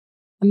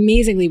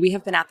Amazingly, we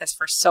have been at this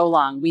for so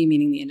long, we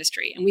meaning the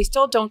industry, and we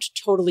still don't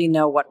totally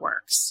know what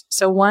works.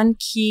 So one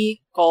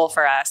key goal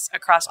for us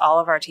across all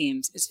of our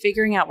teams is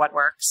figuring out what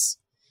works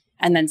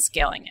and then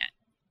scaling it.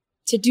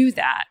 To do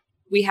that,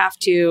 we have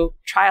to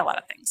try a lot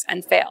of things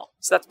and fail.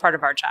 So that's part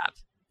of our job.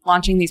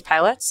 Launching these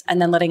pilots and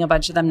then letting a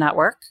bunch of them not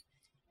work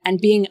and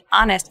being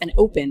honest and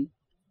open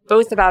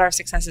both about our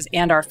successes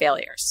and our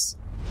failures.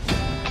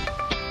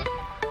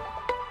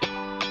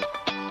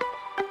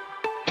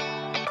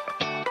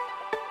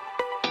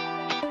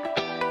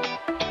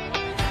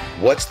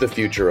 What's the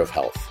future of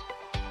health?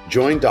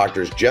 Join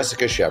doctors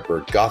Jessica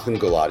Shepard, Gautam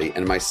Gulati,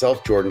 and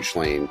myself, Jordan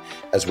Schlane,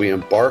 as we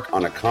embark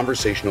on a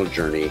conversational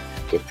journey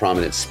with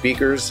prominent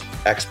speakers,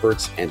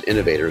 experts, and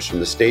innovators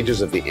from the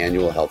stages of the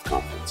annual health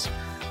conference.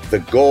 The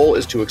goal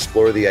is to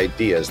explore the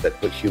ideas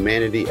that put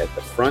humanity at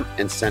the front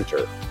and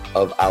center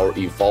of our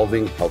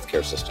evolving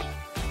healthcare system.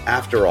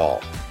 After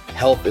all,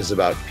 health is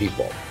about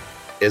people,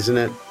 isn't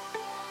it?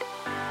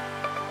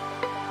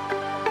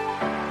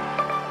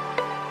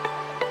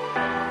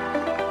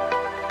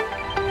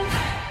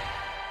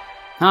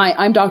 Hi,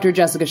 I'm Dr.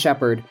 Jessica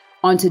Shepard.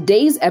 On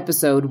today's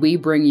episode, we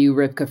bring you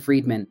Rivka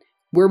Friedman,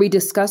 where we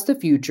discuss the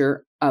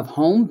future of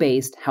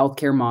home-based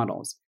healthcare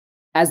models.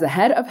 As the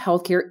head of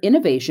healthcare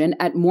innovation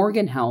at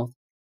Morgan Health,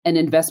 an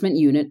investment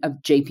unit of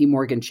JP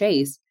Morgan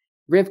Chase,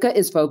 Rivka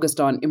is focused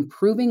on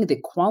improving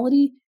the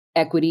quality,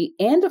 equity,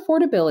 and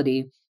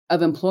affordability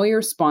of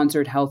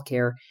employer-sponsored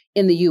healthcare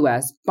in the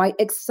U.S. by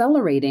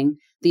accelerating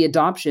the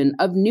adoption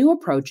of new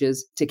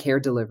approaches to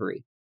care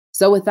delivery.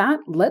 So with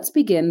that, let's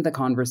begin the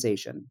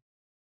conversation.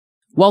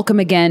 Welcome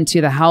again to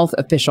the Health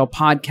Official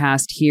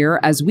Podcast here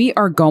as we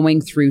are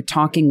going through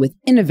talking with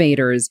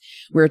innovators.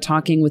 We're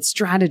talking with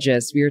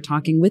strategists. We are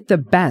talking with the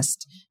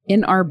best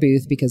in our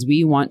booth because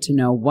we want to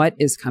know what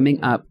is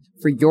coming up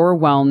for your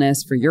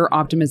wellness, for your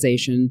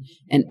optimization,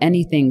 and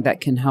anything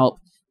that can help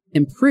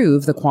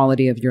improve the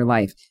quality of your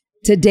life.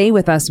 Today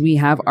with us, we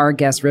have our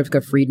guest,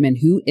 Rivka Friedman,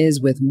 who is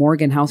with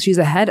Morgan Health. She's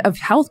a head of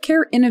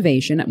healthcare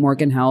innovation at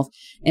Morgan Health,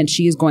 and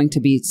she is going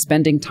to be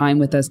spending time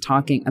with us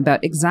talking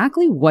about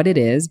exactly what it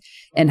is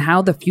and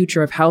how the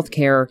future of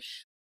healthcare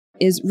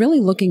is really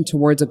looking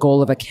towards a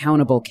goal of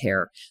accountable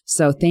care.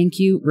 So thank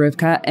you,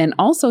 Rivka, and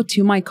also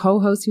to my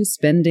co-host who's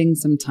spending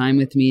some time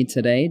with me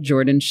today,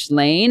 Jordan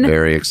Schlane.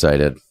 Very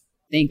excited.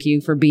 Thank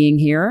you for being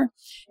here.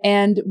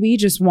 And we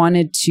just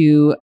wanted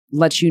to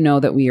let you know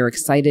that we are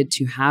excited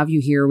to have you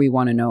here. We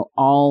want to know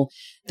all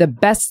the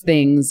best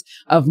things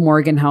of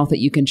Morgan Health that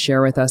you can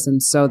share with us,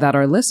 and so that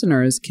our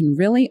listeners can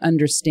really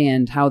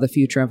understand how the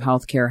future of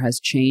healthcare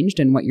has changed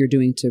and what you're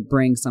doing to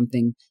bring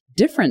something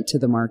different to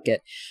the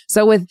market.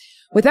 So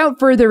without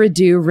further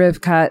ado,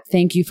 Rivka,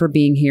 thank you for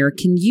being here.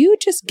 Can you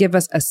just give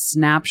us a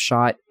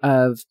snapshot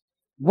of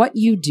what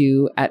you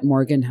do at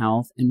Morgan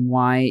Health and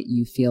why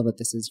you feel that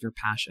this is your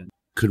passion?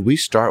 Could we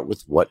start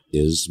with what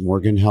is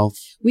Morgan Health?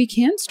 We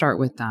can start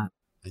with that.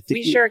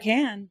 We sure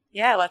can.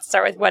 Yeah, let's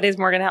start with what is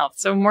Morgan Health.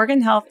 So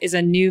Morgan Health is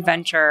a new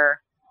venture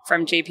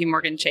from JP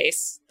Morgan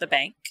Chase, the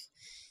bank,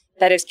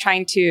 that is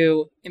trying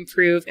to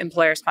improve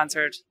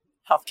employer-sponsored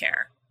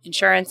healthcare,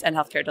 insurance, and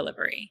healthcare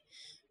delivery.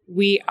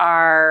 We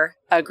are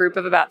a group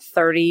of about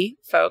 30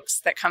 folks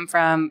that come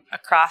from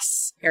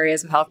across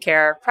areas of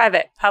healthcare,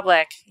 private,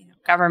 public,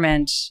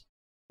 government,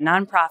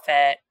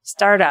 nonprofit,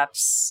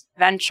 startups,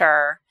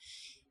 venture,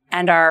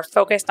 and are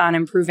focused on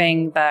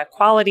improving the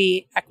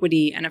quality,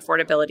 equity, and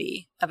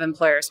affordability of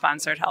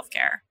employer-sponsored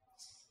healthcare.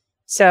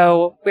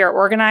 So we are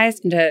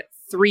organized into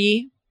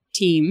 3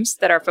 teams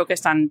that are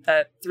focused on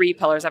the 3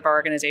 pillars of our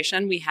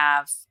organization. We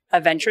have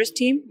a ventures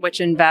team, which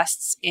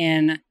invests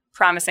in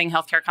promising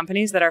healthcare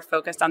companies that are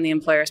focused on the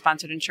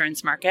employer-sponsored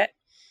insurance market.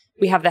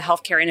 We have the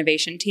healthcare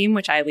innovation team,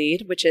 which I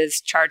lead, which is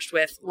charged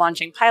with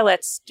launching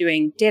pilots,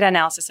 doing data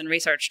analysis and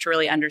research to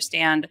really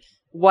understand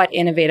what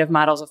innovative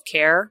models of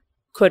care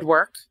could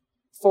work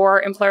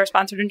for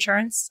employer-sponsored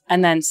insurance,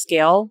 and then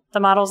scale the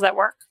models that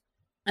work.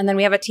 And then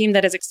we have a team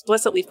that is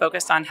explicitly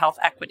focused on health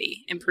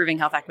equity, improving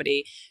health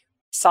equity,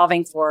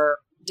 solving for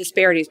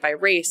disparities by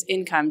race,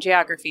 income,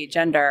 geography,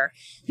 gender.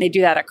 And they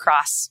do that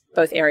across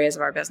both areas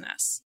of our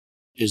business.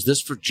 Is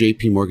this for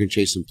JP Morgan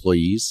Chase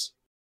employees?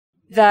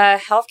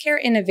 The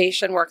healthcare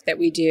innovation work that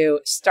we do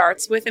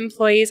starts with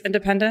employees and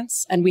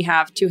dependents, and we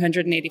have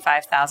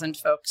 285,000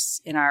 folks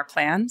in our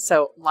plan.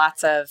 So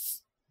lots of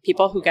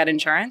people who get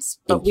insurance,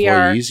 but we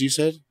are employees, you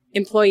said?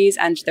 Employees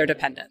and their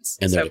dependents,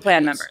 and so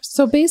plan members.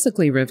 So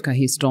basically, Rivka,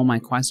 he stole my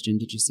question.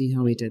 Did you see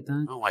how he did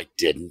that? No, I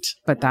didn't.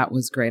 But that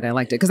was great. I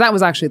liked it because that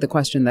was actually the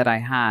question that I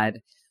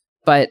had.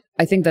 But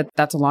I think that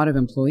that's a lot of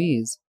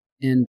employees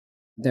and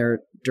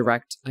their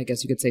direct, I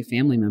guess you could say,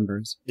 family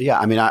members.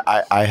 Yeah, I mean,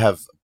 I have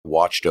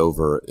watched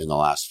over in the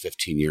last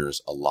 15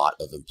 years a lot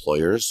of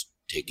employers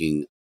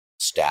taking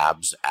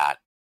stabs at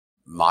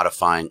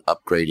modifying,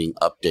 upgrading,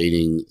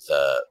 updating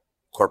the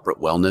corporate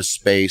wellness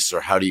space,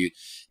 or how do you,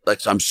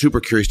 so I'm super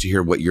curious to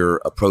hear what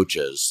your approach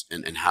is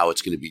and how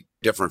it's going to be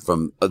different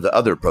from the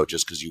other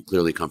approaches, because you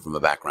clearly come from a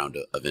background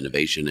of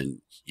innovation and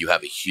you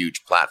have a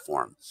huge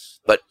platform.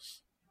 But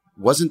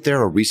wasn't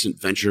there a recent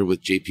venture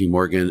with JP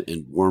Morgan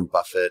and Warren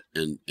Buffett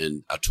and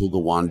Atul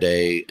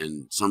Gawande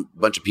and some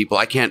bunch of people?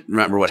 I can't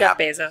remember what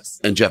happened.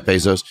 Jeff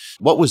Bezos.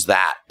 What was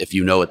that, if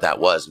you know what that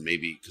was?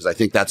 Maybe, because I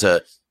think that's I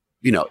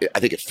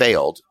think it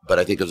failed, but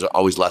I think there's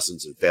always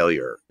lessons in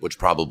failure, which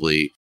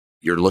probably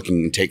you're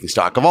looking and taking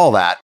stock of all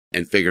that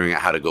and figuring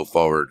out how to go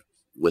forward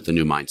with a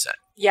new mindset.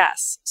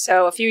 Yes.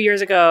 So a few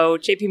years ago,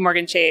 JP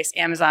Morgan Chase,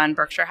 Amazon,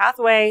 Berkshire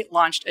Hathaway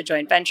launched a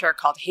joint venture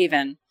called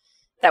Haven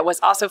that was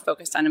also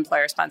focused on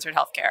employer-sponsored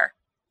healthcare.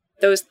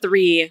 Those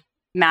three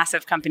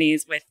massive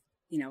companies with,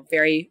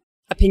 very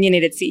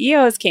opinionated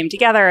CEOs came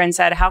together and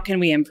said, how can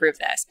we improve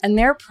this? And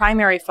their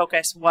primary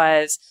focus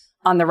was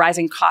on the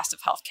rising cost of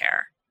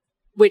healthcare,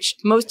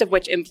 most of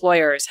which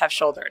employers have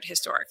shouldered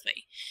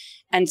historically.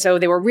 And so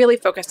they were really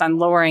focused on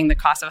lowering the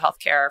cost of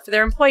healthcare for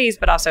their employees,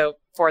 but also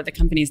for the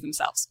companies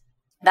themselves.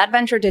 That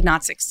venture did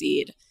not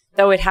succeed,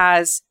 though it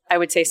has, I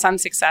would say, some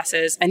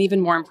successes and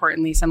even more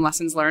importantly, some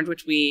lessons learned,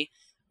 which we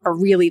are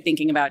really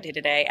thinking about day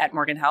to day at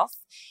Morgan Health.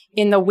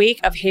 In the wake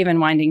of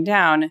Haven winding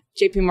down,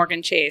 JP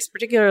Morgan Chase,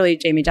 particularly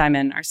Jamie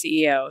Dimon, our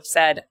CEO,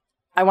 said,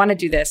 I want to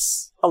do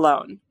this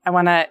alone. I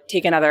want to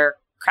take another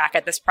crack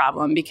at this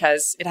problem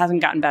because it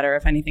hasn't gotten better.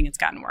 If anything, it's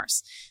gotten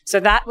worse. So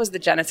that was the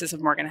genesis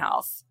of Morgan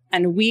Health.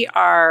 And we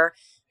are,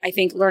 I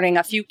think, learning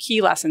a few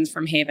key lessons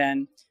from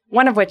Haven,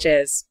 one of which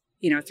is,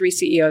 three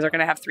CEOs are going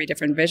to have three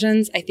different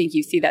visions. I think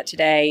you see that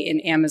today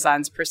in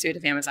Amazon's pursuit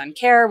of Amazon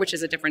Care, which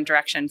is a different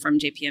direction from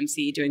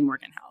JPMC doing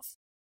Morgan Health.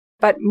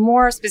 But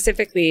more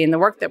specifically in the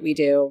work that we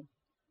do,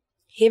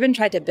 Haven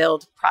tried to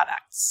build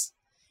products.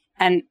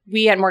 And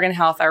we at Morgan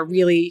Health are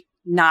really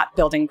not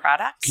building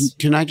products.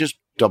 Can I just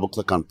double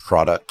click on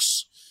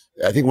products?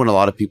 I think when a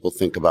lot of people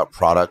think about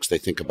products, they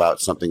think about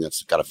something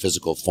that's got a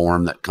physical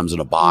form that comes in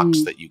a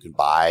box that you can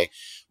buy.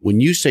 When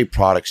you say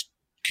products,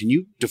 can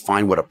you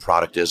define what a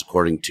product is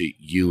according to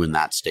you in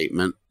that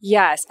statement?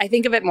 Yes, I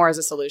think of it more as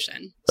a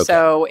solution. Okay.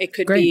 So it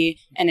could be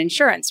an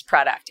insurance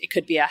product. It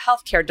could be a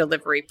healthcare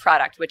delivery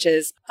product, which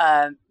is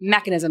a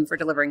mechanism for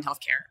delivering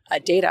healthcare, a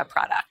data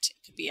product.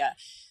 It could be a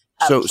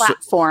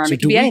platform.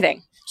 It could be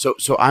anything. So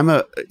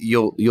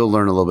you'll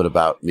learn a little bit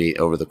about me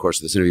over the course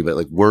of this interview, but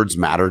like words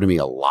matter to me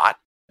a lot.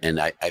 And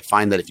I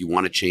find that if you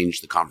want to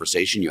change the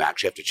conversation, you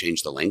actually have to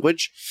change the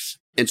language.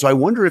 And so I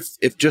wonder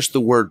if just the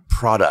word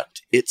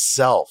product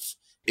itself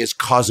is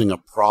causing a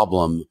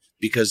problem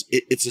because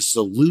it's a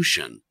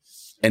solution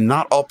and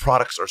not all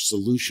products are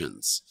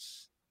solutions.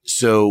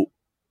 So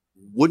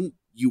wouldn't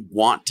you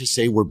want to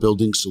say we're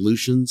building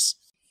solutions?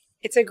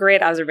 It's a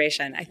great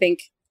observation. I think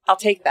I'll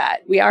take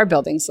that. We are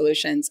building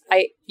solutions.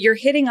 You're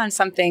hitting on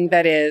something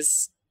that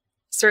is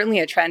certainly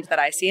a trend that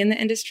I see in the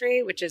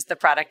industry, which is the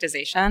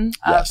productization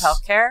of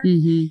healthcare,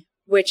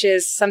 which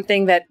is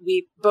something that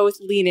we both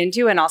lean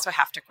into and also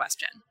have to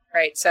question,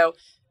 right? So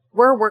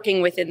we're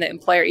working within the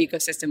employer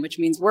ecosystem, which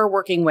means we're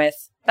working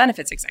with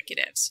benefits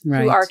executives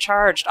who are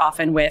charged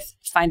often with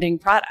finding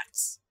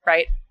products,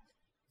 right,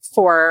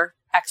 for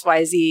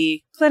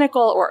XYZ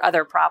clinical or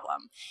other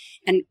problem.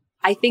 And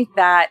I think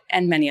that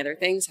and many other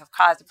things have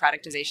caused the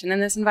productization in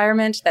this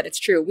environment that it's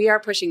true. We are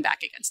pushing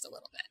back against a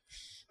little bit.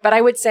 But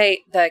I would say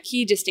the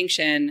key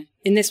distinction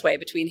in this way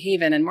between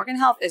Haven and Morgan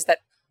Health is that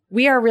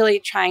we are really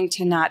trying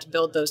to not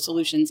build those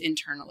solutions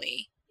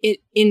internally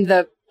in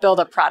the build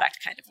a product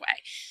kind of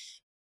way.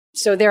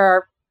 So there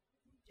are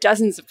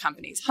dozens of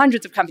companies,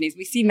 hundreds of companies.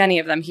 We see many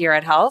of them here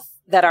at Health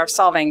that are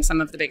solving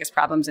some of the biggest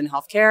problems in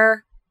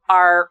healthcare.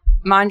 Our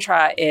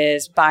mantra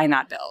is buy,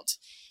 not build.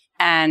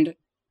 And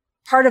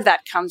part of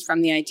that comes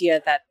from the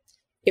idea that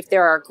if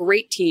there are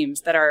great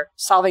teams that are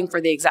solving for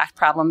the exact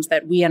problems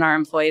that we and our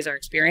employees are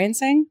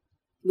experiencing,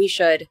 we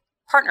should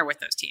partner with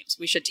those teams.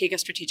 We should take a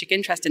strategic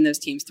interest in those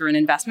teams through an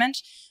investment.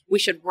 We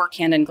should work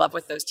hand in glove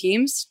with those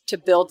teams to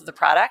build the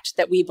product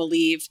that we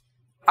believe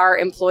our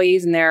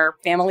employees and their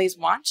families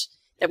want,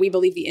 that we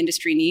believe the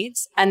industry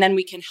needs. And then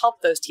we can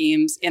help those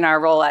teams in our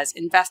role as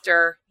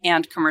investor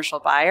and commercial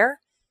buyer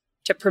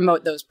to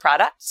promote those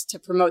products, to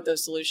promote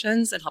those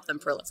solutions and help them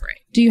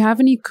proliferate. Do you have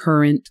any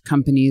current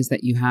companies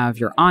that you have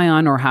your eye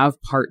on or have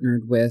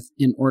partnered with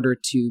in order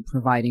to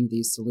providing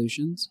these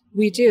solutions?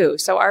 We do.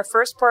 So our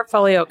first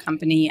portfolio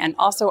company and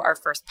also our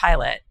first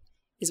pilot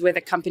is with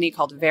a company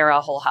called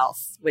Vera Whole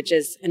Health, which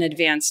is an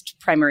advanced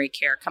primary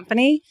care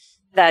company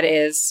that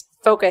is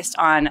focused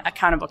on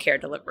accountable care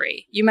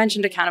delivery. You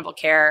mentioned accountable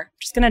care. I'm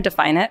just going to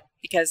define it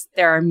because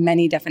there are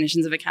many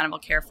definitions of accountable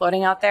care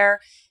floating out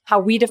there. How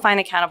we define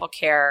accountable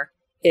care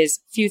is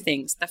few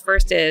things. The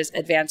first is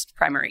advanced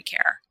primary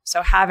care.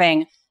 So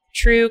having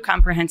true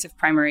comprehensive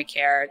primary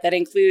care that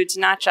includes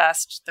not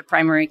just the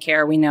primary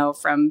care we know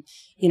from,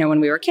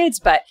 when we were kids,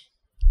 but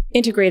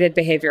integrated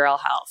behavioral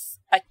health,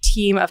 a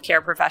team of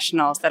care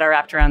professionals that are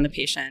wrapped around the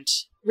patient,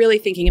 really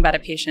thinking about a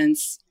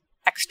patient's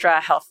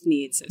extra health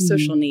needs,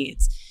 social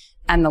needs,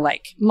 and the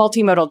like.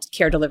 Multimodal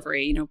care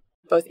delivery,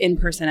 both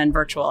in-person and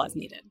virtual as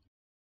needed.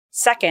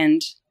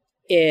 Second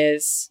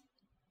is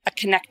a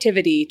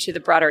connectivity to the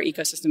broader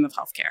ecosystem of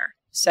healthcare.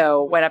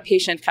 So when a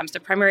patient comes to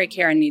primary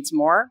care and needs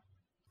more,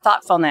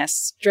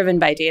 thoughtfulness driven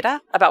by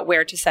data about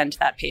where to send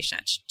that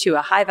patient, to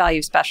a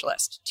high-value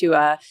specialist, to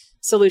a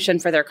solution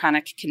for their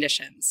chronic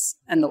conditions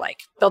and the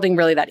like, building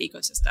really that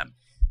ecosystem.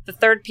 The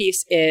third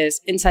piece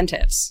is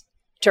incentives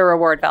to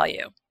reward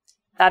value.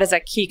 That is a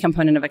key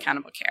component of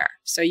accountable care.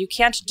 So you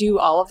can't do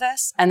all of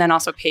this and then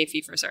also pay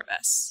fee for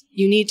service.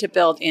 You need to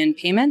build in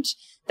payment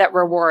that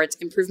rewards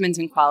improvements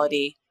in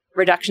quality,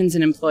 reductions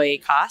in employee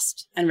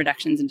cost, and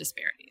reductions in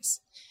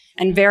disparities.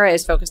 And Vera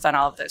is focused on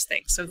all of those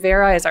things. So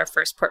Vera is our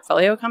first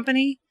portfolio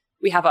company.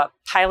 We have a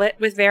pilot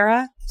with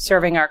Vera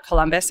serving our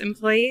Columbus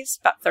employees,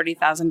 about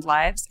 30,000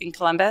 lives in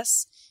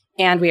Columbus.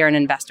 And we are an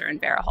investor in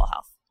Vera Whole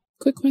Health.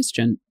 Quick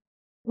question.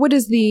 What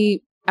is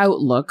the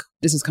outlook?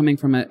 This is coming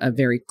from a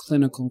very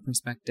clinical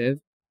perspective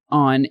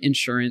on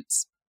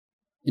insurance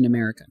in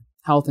America,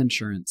 health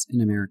insurance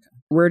in America.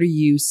 Where do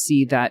you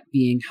see that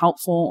being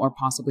helpful or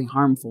possibly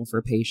harmful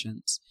for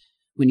patients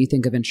when you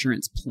think of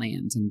insurance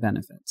plans and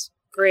benefits?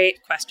 Great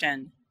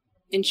question.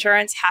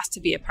 Insurance has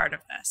to be a part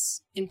of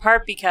this, in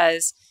part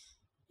because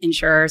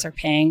insurers are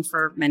paying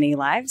for many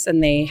lives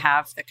and they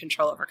have the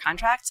control over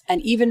contracts.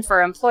 And even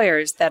for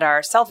employers that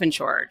are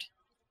self-insured,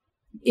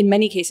 in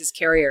many cases,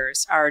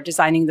 carriers are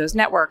designing those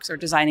networks or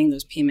designing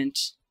those payment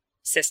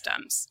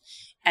systems.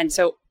 And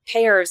so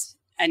payers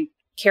and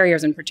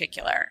carriers in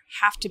particular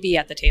have to be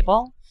at the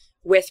table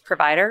with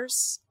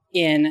providers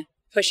in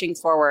pushing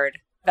forward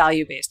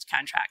value-based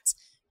contracts.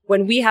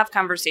 When we have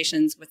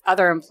conversations with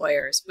other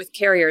employers, with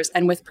carriers,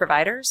 and with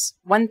providers,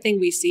 one thing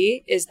we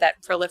see is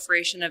that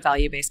proliferation of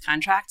value-based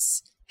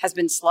contracts has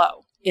been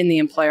slow in the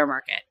employer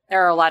market.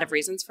 There are a lot of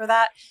reasons for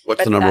that.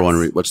 What's the number one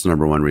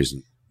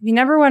reason? The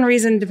number one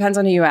reason depends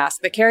on who you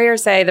ask. The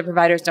carriers say the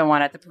providers don't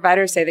want it. The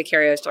providers say the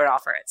carriers don't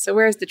offer it. So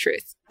where's the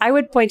truth? I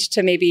would point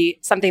to maybe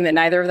something that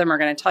neither of them are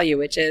going to tell you,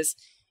 which is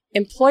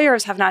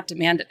employers have not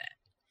demanded it.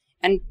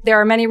 And there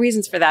are many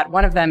reasons for that.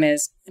 One of them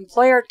is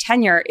employer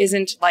tenure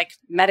isn't like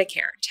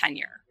Medicare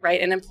tenure,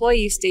 right? An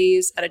employee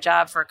stays at a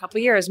job for a couple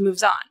of years,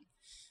 moves on.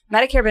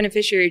 Medicare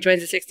beneficiary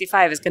joins at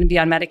 65 is going to be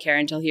on Medicare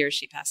until he or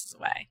she passes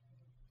away.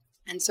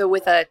 And so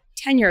with a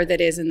tenure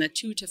that is in the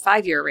 2 to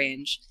 5 year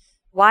range,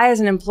 why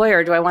as an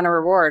employer do I want to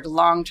reward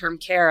long-term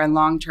care and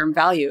long-term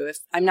value if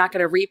I'm not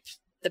going to reap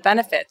the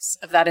benefits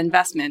of that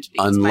investment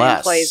because my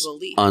employees will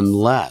leave?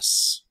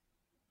 Unless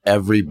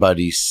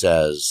everybody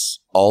says,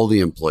 all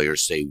the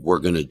employers say, we're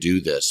going to do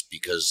this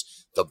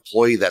because the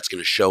employee that's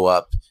going to show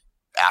up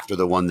after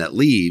the one that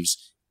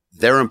leaves,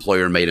 their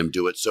employer made him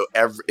do it. So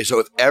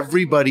if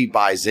everybody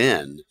buys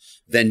in,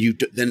 then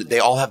they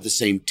all have the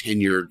same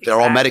tenure.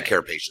 They're all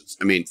Medicare patients.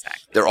 I mean,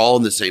 they're all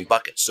in the same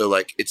bucket. So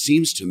like, it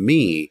seems to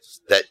me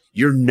that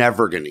you're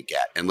never going to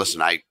get, and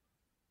listen, I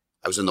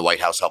was in the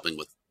White House helping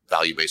with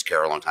value-based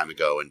care a long time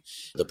ago, and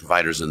the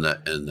providers and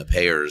the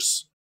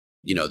payers,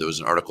 you know, there was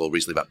an article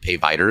recently about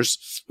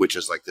payviders, which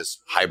is like this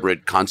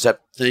hybrid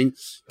concept thing,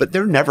 but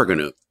they're never going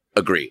to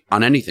agree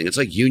on anything. It's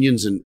like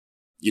unions and,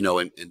 you know,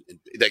 and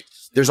like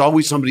there's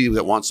always somebody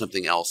that wants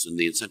something else and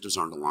the incentives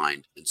aren't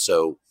aligned. And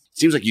so it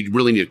seems like you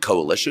really need a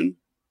coalition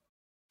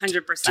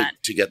 100%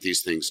 to get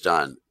these things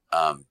done.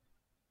 I'll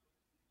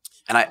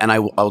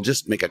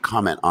just make a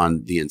comment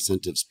on the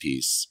incentives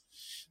piece.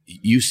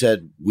 You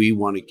said we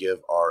want to give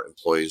our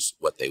employees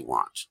what they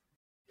want.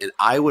 And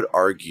I would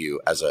argue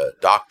as a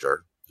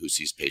doctor who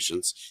sees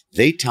patients,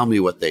 they tell me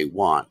what they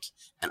want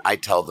and I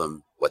tell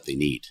them what they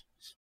need,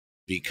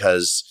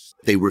 because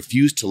they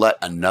refuse to let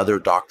another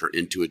doctor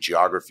into a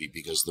geography,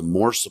 because the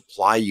more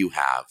supply you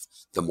have,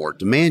 the more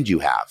demand you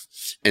have.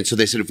 And so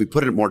they said, if we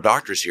put in more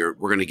doctors here,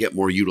 we're going to get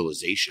more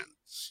utilization.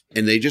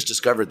 And they just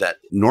discovered that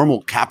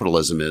normal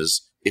capitalism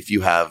is, if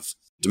you have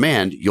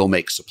demand, you'll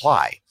make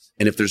supply.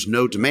 And if there's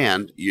no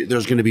demand,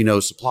 there's going to be no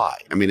supply.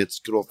 I mean, it's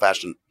good old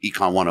fashioned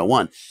Econ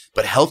 101,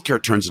 but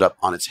healthcare turns it up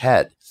on its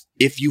head.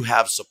 If you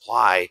have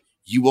supply,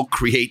 you will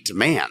create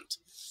demand.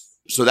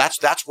 So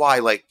that's why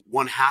like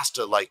one has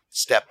to like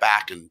step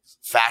back and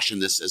fashion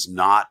this as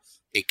not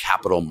a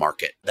capital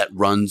market that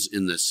runs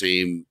in the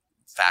same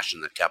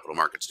fashion that capital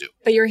markets do.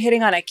 But you're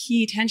hitting on a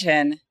key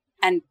tension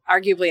and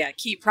arguably a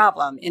key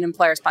problem in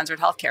employer-sponsored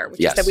healthcare,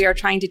 which is that we are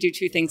trying to do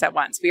two things at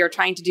once. We are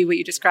trying to do what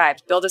you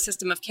described, build a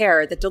system of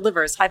care that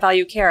delivers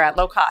high-value care at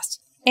low cost.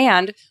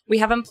 And we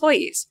have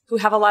employees who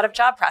have a lot of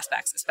job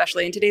prospects,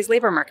 especially in today's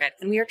labor market,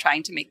 and we are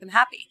trying to make them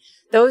happy.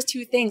 Those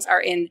two things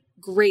are in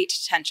great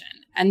tension.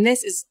 And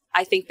this is,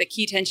 I think, the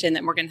key tension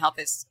that Morgan Health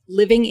is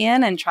living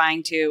in and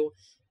trying to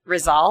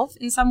resolve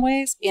in some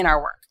ways in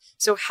our work.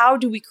 So how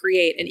do we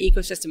create an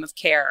ecosystem of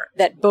care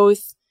that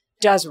both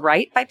does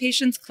right by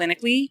patients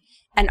clinically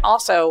and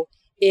also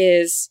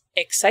is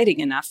exciting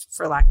enough,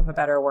 for lack of a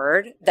better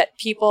word, that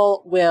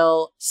people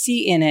will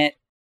see in it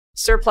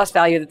surplus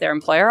value that their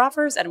employer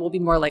offers and will be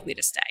more likely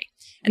to stay?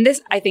 And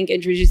this, I think,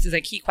 introduces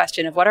a key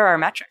question of what are our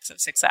metrics of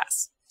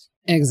success?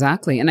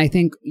 Exactly. And I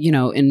think, you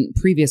know, in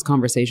previous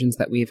conversations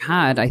that we've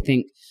had, I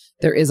think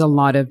there is a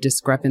lot of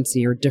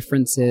discrepancy or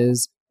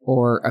differences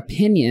or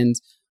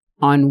opinions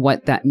on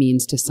what that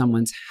means to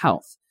someone's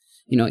health.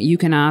 You know, you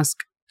can ask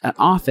an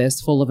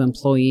office full of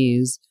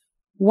employees,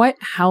 what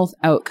health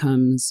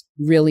outcomes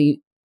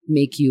really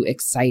make you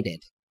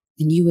excited?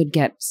 And you would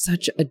get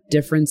such a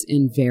difference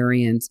in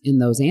variance in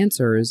those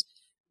answers.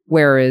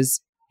 Whereas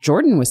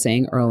Jordan was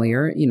saying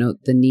earlier,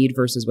 the need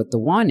versus what the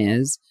want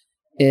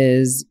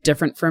is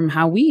different from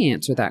how we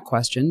answer that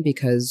question,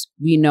 because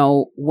we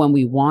know when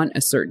we want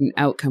a certain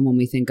outcome, when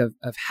we think of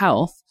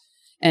health,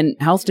 and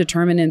health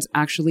determinants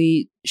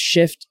actually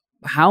shift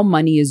how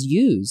money is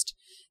used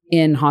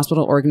in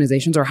hospital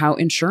organizations, or how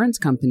insurance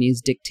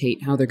companies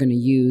dictate how they're going to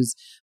use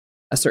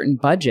a certain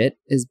budget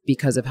is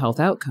because of health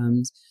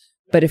outcomes.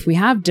 But if we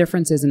have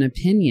differences in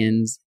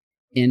opinions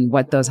in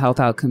what those health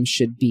outcomes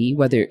should be,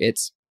 whether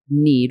it's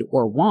need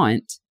or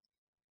want,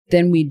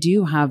 then we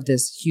do have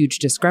this huge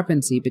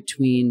discrepancy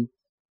between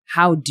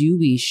how do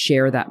we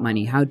share that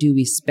money, how do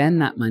we spend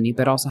that money,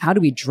 but also how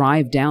do we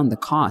drive down the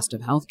cost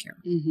of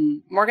healthcare? Mm-hmm.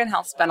 Morgan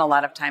Health spent a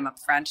lot of time up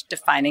front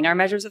defining our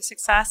measures of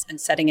success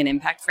and setting an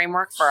impact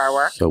framework for our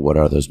work. So what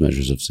are those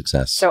measures of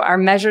success? So our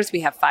measures, we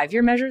have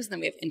 5-year measures, then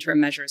we have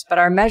interim measures. But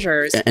our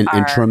measures and are...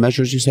 interim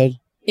measures, you said?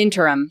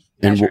 Interim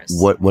measures.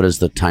 And what is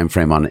the time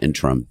frame on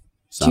interim?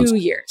 2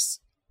 years.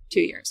 2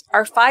 years.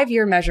 Our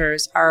 5-year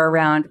measures are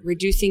around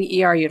reducing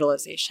ER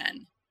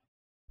utilization,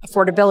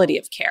 affordability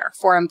of care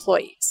for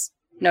employees,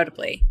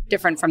 notably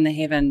different from the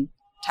Haven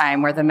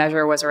time where the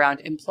measure was around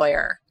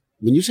employer.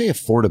 When you say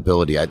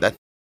affordability,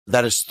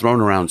 that is thrown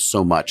around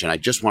so much, and I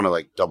just want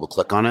to double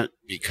click on it,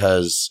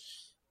 because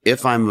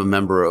if I'm a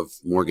member of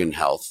Morgan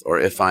Health, or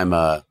if I'm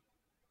a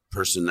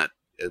person that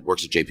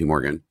works at JP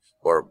Morgan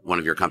or one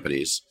of your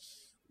companies,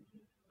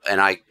 and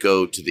I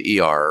go to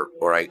the ER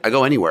or I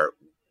go anywhere,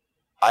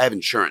 I have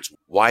insurance.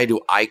 Why do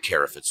I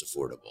care if it's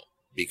affordable?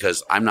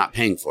 Because I'm not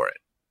paying for it.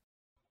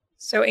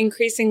 So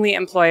increasingly,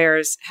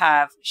 employers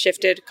have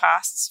shifted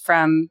costs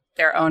from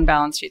their own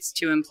balance sheets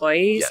to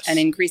employees. Yes. And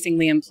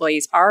increasingly,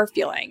 employees are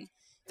feeling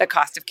the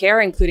cost of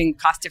care, including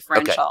cost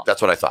differential. Okay,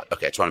 that's what I thought.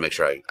 Okay, I just want to make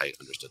sure I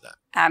understood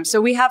that.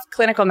 So we have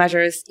clinical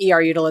measures,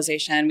 ER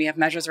utilization. We have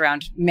measures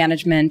around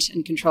management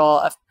and control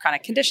of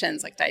chronic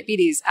conditions like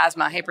diabetes,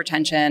 asthma,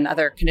 hypertension,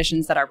 other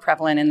conditions that are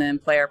prevalent in the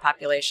employer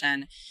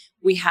population.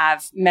 We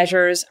have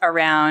measures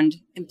around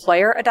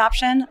employer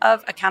adoption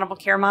of accountable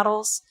care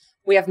models.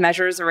 We have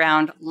measures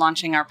around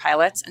launching our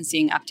pilots and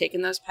seeing uptake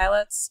in those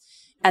pilots.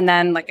 And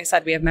then, like I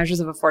said, we have measures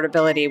of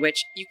affordability,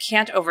 which you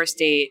can't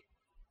overstate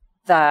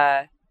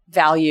the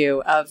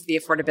value of the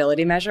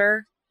affordability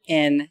measure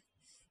in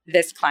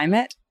this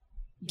climate,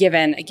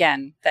 given,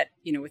 again, that,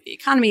 with the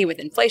economy, with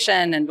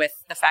inflation, and with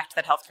the fact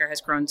that healthcare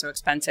has grown so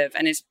expensive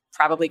and is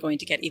probably going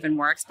to get even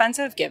more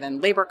expensive given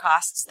labor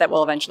costs that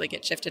will eventually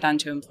get shifted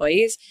onto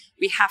employees,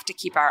 we have to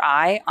keep our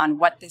eye on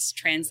what this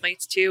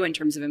translates to in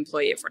terms of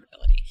employee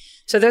affordability.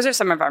 So those are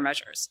some of our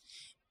measures.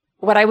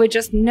 What I would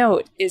just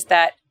note is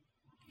that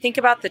think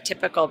about the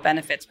typical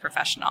benefits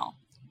professional.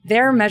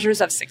 Their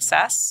measures of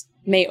success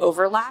may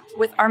overlap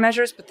with our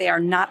measures, but they are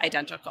not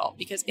identical,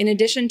 because in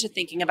addition to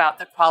thinking about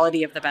the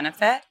quality of the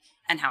benefit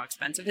and how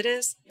expensive it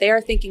is, they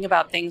are thinking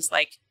about things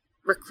like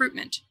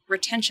recruitment,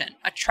 retention,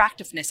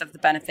 attractiveness of the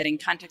benefit in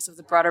context of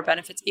the broader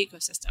benefits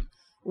ecosystem,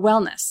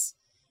 wellness,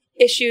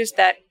 issues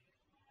that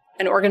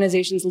an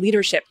organization's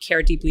leadership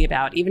care deeply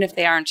about, even if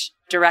they aren't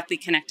directly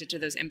connected to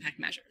those impact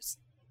measures.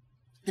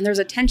 And there's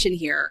a tension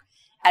here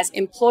as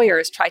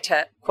employers try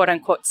to, quote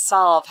unquote,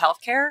 solve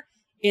healthcare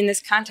in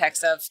this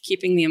context of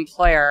keeping the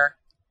employer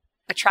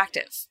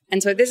attractive.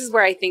 And so this is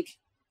where I think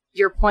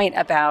your point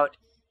about,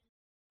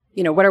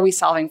 what are we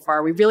solving for?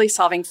 Are we really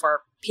solving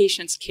for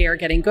patients' care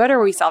getting good, or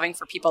are we solving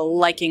for people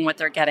liking what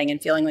they're getting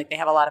and feeling like they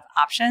have a lot of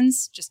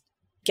options? Just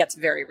gets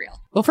very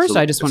real. Well, first,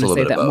 I just want to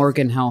say that both.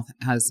 Morgan Health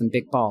has some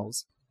big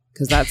balls,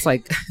 because that's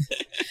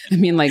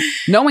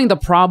knowing the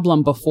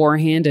problem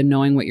beforehand and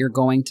knowing what you're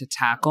going to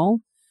tackle,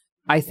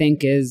 I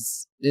think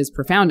is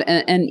profound.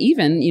 And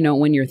even,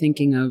 when you're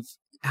thinking of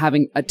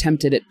having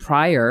attempted it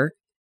prior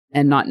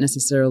and not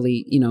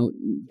necessarily,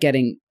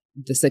 getting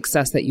the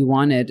success that you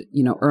wanted,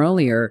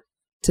 earlier,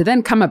 to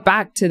then come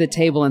back to the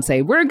table and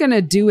say, we're going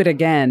to do it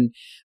again.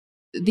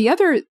 The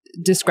other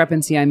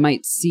discrepancy I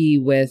might see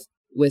with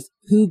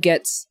who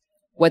gets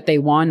what they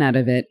want out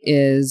of it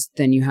is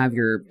then you have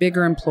your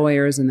bigger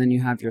employers, and then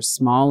you have your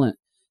small,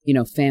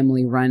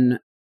 family run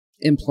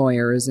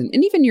employers, and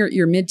even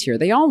your mid-tier.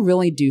 They all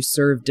really do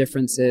serve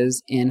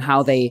differences in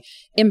how they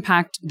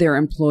impact their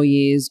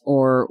employees,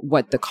 or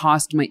what the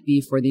cost might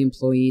be for the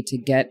employee to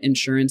get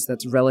insurance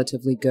that's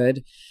relatively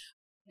good.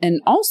 And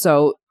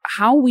also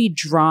how we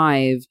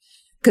drive,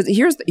 because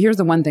here's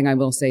the one thing I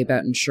will say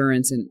about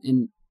insurance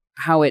and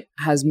how it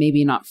has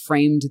maybe not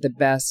framed the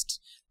best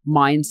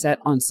mindset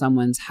on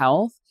someone's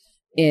health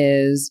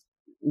is,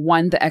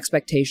 one, the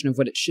expectation of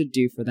what it should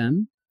do for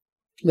them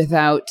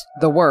without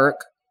the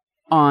work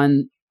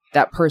on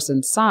that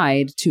person's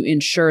side to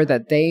ensure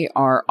that they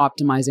are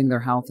optimizing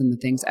their health and the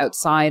things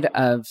outside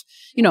of,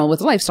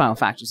 with lifestyle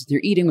factors, with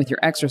your eating, with your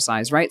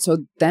exercise, right? So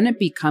then it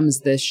becomes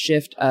this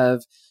shift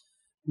of,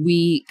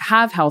 we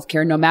have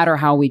healthcare no matter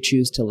how we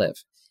choose to live.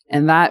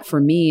 And that for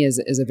me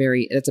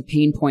it's a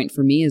pain point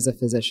for me as a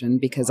physician,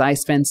 because I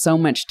spend so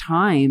much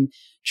time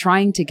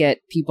trying to get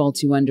people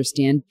to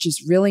understand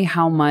just really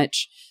how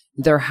much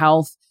Their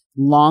health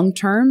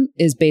long-term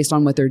is based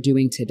on what they're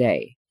doing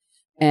today.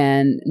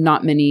 And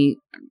not many,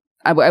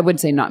 I would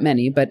say not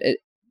many, but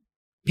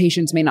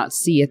patients may not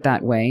see it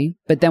that way.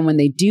 But then when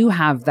they do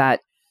have that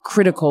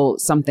critical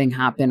something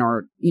happen,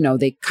 or,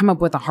 they come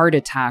up with a heart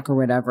attack or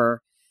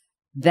whatever,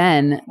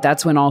 then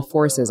that's when all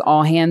forces,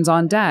 all hands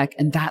on deck.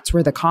 And that's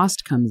where the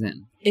cost comes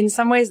in. In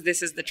some ways,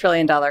 this is the $1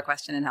 trillion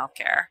question in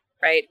healthcare,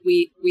 right?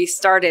 We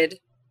started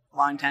a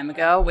long time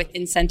ago with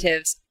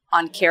incentives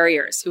on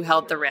carriers who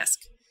held the risk.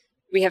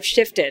 We have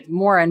shifted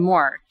more and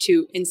more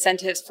to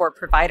incentives for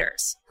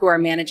providers who are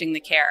managing the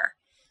care.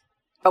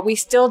 But we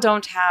still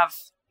don't have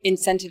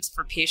incentives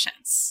for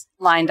patients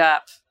lined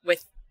up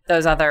with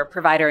those other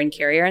provider and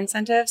carrier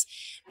incentives.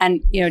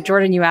 And,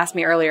 Jordan, you asked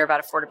me earlier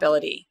about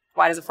affordability.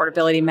 Why does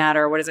affordability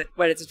matter? What is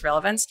its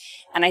relevance?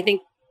 And I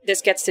think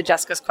this gets to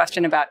Jessica's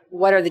question about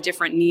what are the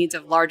different needs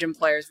of large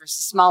employers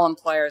versus small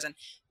employers. And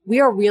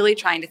we are really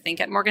trying to think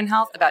at Morgan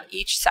Health about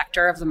each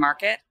sector of the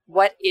market,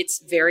 what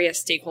its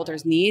various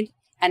stakeholders need,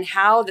 and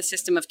how the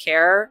system of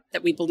care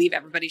that we believe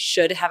everybody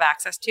should have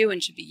access to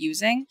and should be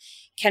using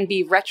can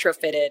be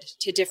retrofitted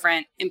to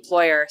different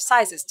employer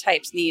sizes,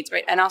 types, needs,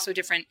 right? And also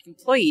different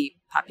employee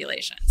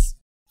populations.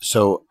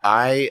 So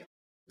I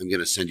am going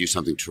to send you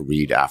something to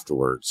read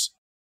afterwards.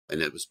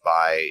 And it was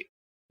by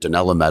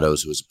Donella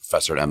Meadows, who was a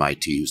professor at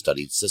MIT who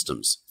studied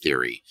systems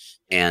theory.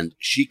 And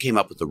she came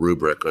up with the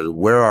rubric,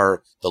 where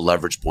are the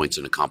leverage points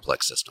in a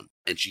complex system?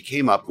 And she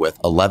came up with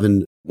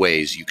 11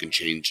 ways you can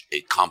change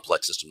a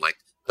complex system, like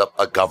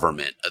a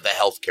government, the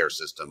healthcare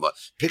system.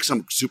 Pick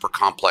some super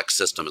complex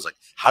system. It's like,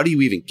 how do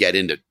you even get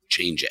in to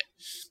change it?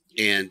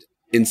 And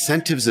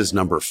incentives is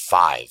number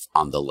 5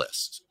 on the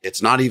list.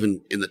 It's not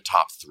even in the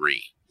top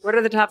 3. What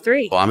are the top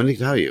 3? Well, I'm going to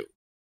tell you,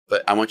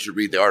 but I want you to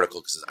read the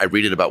article because I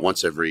read it about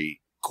once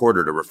every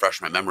quarter to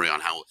refresh my memory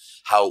on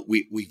how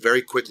we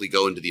very quickly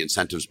go into the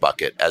incentives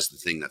bucket as the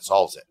thing that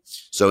solves it.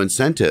 So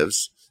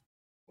incentives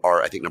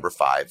are, I think, number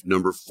 5.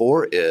 Number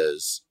 4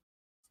 is,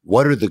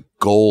 what are the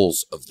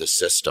goals of the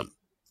system?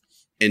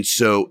 And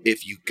so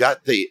if you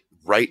got the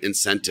right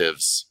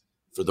incentives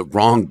for the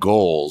wrong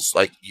goals,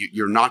 like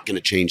you're not going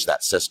to change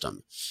that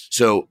system.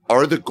 So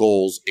are the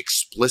goals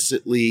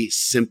explicitly,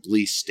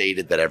 simply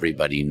stated that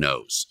everybody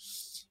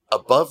knows?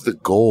 Above the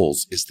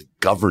goals is the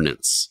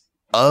governance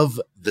of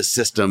the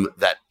system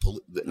that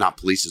not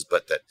polices,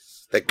 but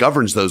that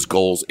governs those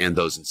goals and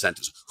those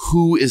incentives.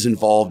 Who is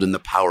involved in the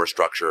power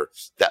structure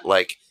that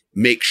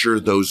make sure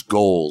those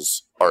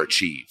goals are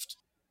achieved?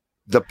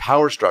 The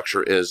power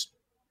structure is,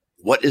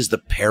 what is the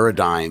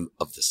paradigm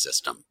of the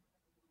system?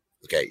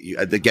 Okay,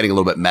 they're getting a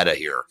little bit meta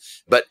here,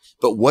 but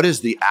what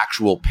is the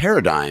actual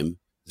paradigm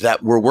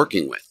that we're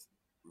working with?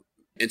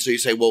 And so you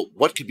say, well,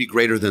 what could be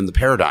greater than the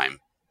paradigm?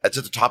 That's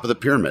at the top of the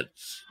pyramid.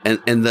 And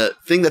the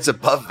thing that's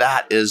above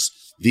that is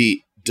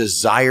the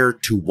desire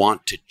to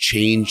want to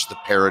change the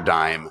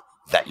paradigm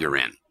that you're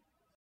in,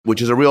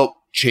 which is a real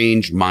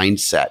change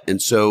mindset.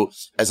 And so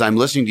as I'm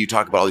listening to you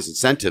talk about all these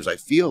incentives, I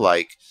feel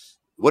like,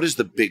 what is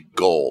the big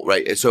goal,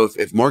 right? And so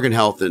if Morgan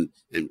Health and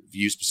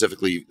you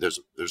specifically, there's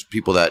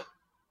people that,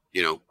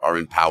 are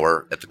in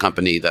power at the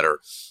company that are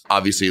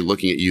obviously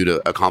looking at you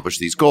to accomplish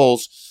these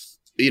goals,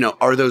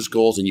 are those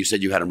goals, and you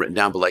said you had them written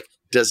down, but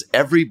does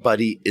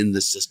everybody in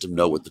the system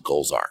know what the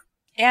goals are?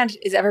 And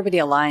is everybody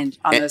aligned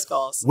on those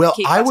goals? Well,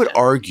 I would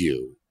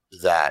argue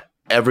that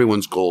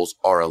everyone's goals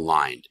are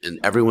aligned, and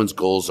everyone's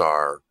goals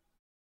are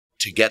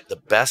to get the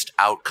best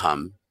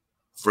outcome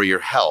for your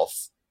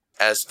health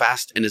as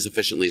fast and as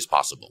efficiently as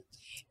possible.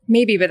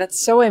 Maybe, but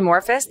that's so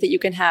amorphous that you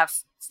can have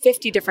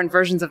 50 different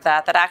versions of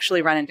that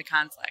actually run into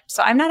conflict.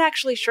 So I'm not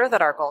actually sure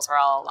that our goals are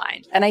all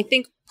aligned. And I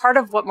think part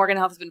of what Morgan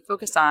Health has been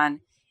focused on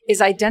is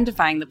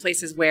identifying the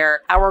places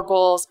where our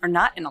goals are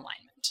not in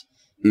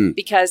alignment.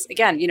 Because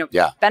again,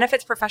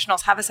 benefits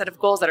professionals have a set of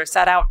goals that are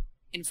set out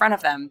in front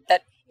of them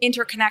that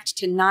interconnect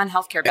to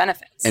non-healthcare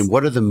benefits. And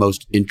what are the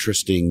most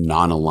interesting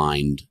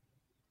non-aligned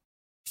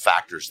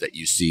factors that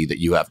you see that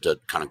you have to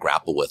kind of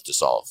grapple with to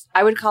solve?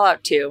 I would call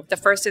out 2. The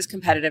first is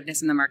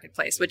competitiveness in the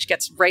marketplace, which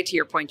gets right to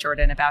your point,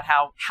 Jordan, about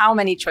how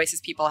many choices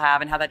people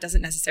have and how that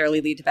doesn't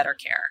necessarily lead to better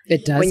care.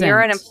 It doesn't. When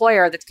you're an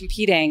employer that's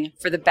competing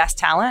for the best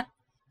talent,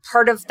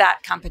 part of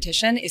that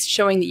competition is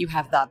showing that you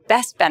have the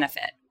best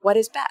benefit. What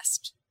is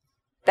best?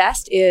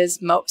 Best is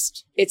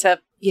most. It's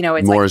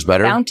it's more is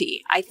better.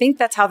 Bounty. I think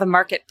that's how the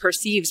market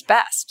perceives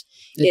best.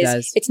 It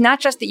does. It's not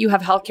just that you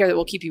have healthcare that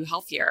will keep you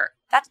healthier.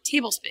 That's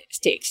table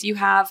stakes. You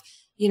have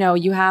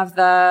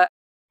the,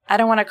 I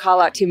don't want to call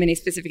out too many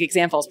specific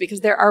examples because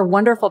there are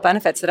wonderful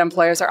benefits that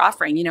employers are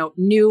offering,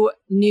 new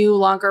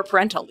longer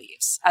parental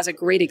leaves as a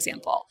great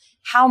example.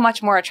 How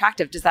much more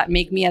attractive does that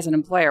make me as an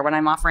employer when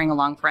I'm offering a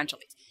long parental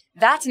leave?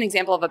 That's an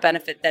example of a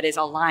benefit that is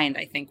aligned,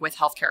 I think, with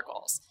healthcare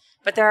goals.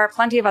 But there are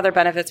plenty of other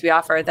benefits we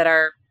offer that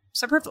are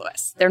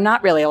superfluous. They're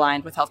not really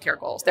aligned with healthcare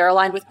goals. They're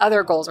aligned with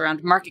other goals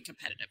around market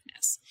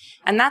competitiveness.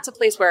 And that's a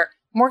place where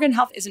Morgan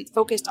Health isn't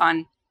focused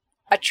on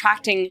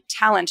attracting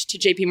talent to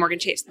JP Morgan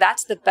Chase.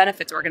 That's the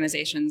benefits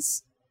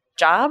organization's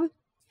job,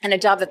 and a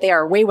job that they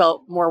are way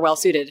more well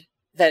suited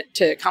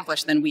to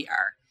accomplish than we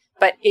are.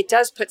 But it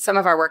does put some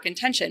of our work in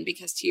tension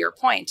because, to your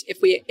point,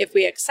 if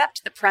we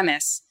accept the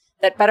premise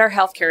that better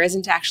healthcare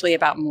isn't actually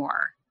about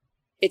more,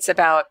 it's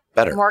about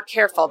better, more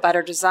careful,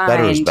 better designed.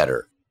 Better is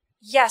better.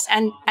 Yes,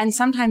 and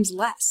sometimes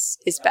less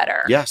is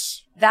better.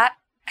 Yes. That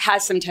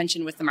has some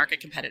tension with the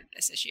market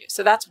competitiveness issue.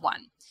 So that's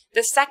one.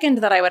 The second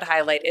that I would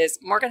highlight is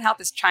Morgan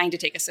Health is trying to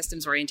take a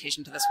systems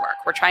orientation to this work.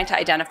 We're trying to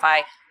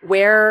identify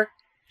where,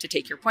 to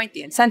take your point,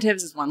 the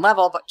incentives is one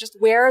level, but just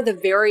where the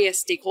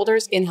various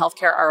stakeholders in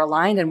healthcare are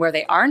aligned and where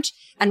they aren't,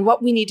 and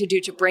what we need to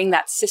do to bring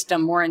that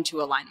system more into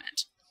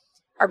alignment.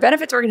 Our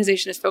benefits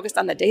organization is focused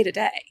on the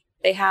day-to-day.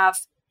 They have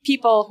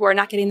people who are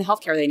not getting the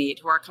healthcare they need,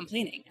 who are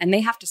complaining, and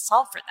they have to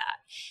solve for that.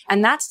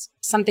 And that's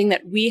something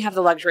that we have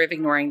the luxury of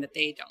ignoring that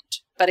they don't.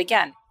 But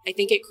again, I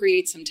think it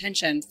creates some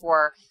tension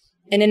for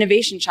an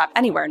innovation shop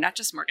anywhere, not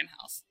just Morgan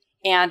Health,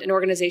 and an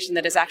organization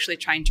that is actually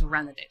trying to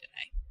run the day-to-day.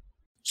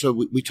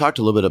 So we talked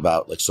a little bit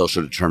about like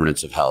social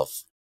determinants of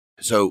health.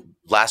 So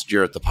last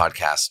year at the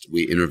podcast,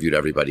 we interviewed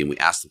everybody and we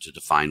asked them to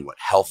define what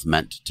health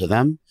meant to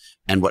them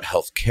and what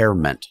health care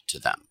meant to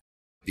them.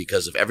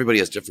 Because if everybody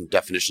has different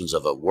definitions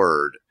of a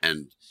word,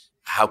 and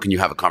how can you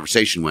have a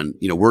conversation when,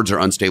 words are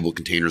unstable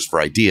containers for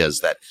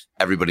ideas that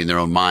everybody in their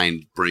own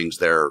mind brings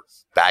their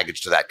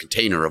baggage to that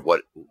container of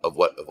what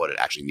it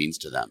actually means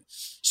to them.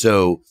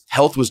 So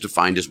health was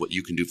defined as what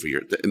you can do for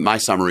my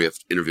summary of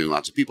interviewing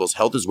lots of people is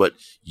health is what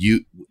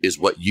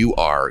you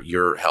are,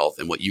 your health,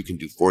 and what you can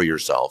do for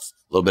yourself.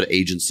 A little bit of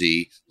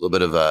agency, a little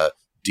bit of a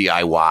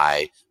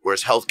DIY,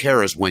 whereas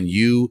healthcare is when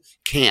you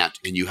can't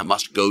and you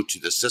must go to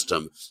the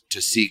system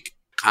to seek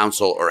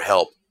counsel or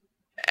help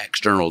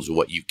external to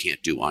what you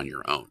can't do on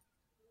your own.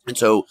 And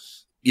so,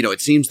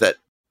 it seems that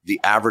the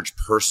average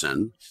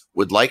person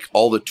would like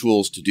all the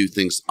tools to do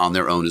things on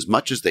their own as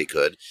much as they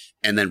could.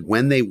 And then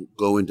when they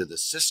go into the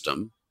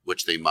system,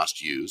 which they must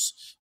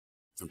use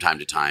from time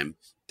to time,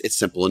 it's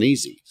simple and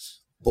easy.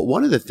 But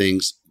one of the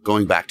things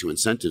going back to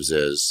incentives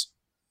is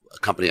a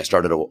company I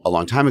started a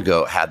long time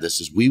ago had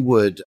this is we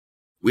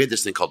had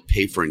this thing called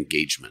pay for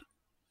engagement,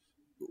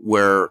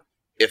 where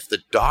if the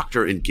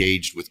doctor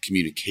engaged with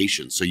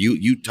communication, so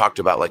you talked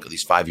about like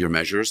these 5-year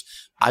measures,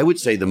 I would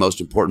say the most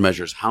important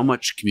measure is how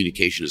much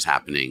communication is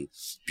happening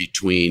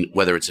between,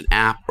 whether it's an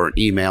app or an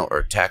email or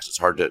a text, it's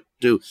hard to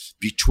do,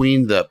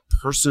 between the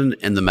person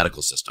and the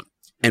medical system.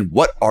 And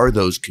what are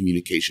those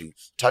communication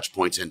touch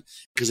points? And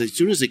because as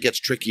soon as it gets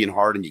tricky and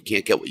hard and you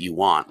can't get what you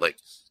want, like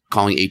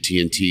calling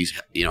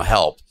AT&T's,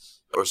 help,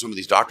 or some of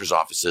these doctors'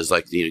 offices,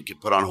 like, get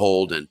put on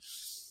hold, and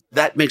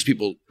that makes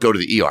people go to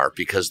the ER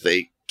because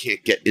they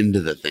can't get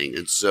into the thing.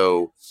 And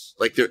so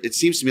it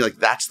seems to me like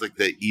that's like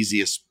the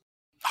easiest,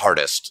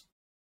 hardest.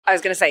 I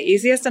was going to say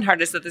easiest and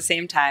hardest at the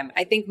same time.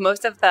 I think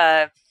most of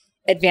the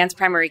advanced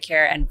primary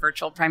care and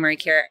virtual primary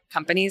care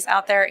companies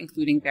out there,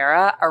 including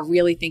Vera, are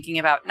really thinking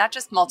about not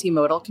just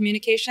multimodal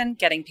communication,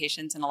 getting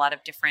patients in a lot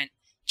of different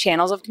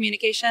channels of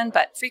communication,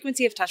 but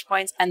frequency of touch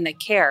points and the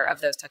care of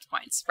those touch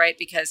points, right?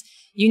 Because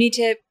you need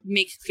to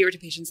make clear to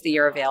patients that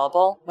you're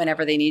available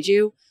whenever they need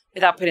you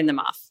without putting them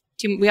off.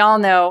 We all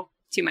know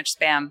too much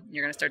spam,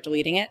 you're going to start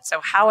deleting it.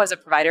 So how, as a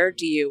provider,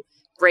 do you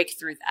break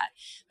through that?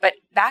 But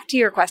back to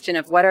your question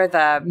of what are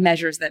the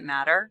measures that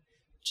matter,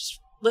 just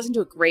listen to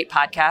a great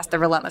podcast, the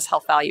Relentless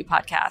Health Value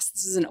podcast.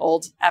 This is an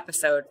old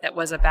episode that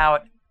was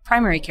about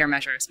primary care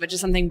measures, which is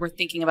something we're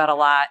thinking about a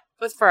lot,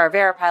 both for our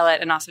Vera pilot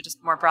and also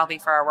just more broadly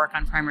for our work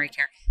on primary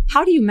care.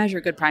 How do you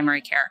measure good primary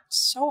care?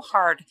 So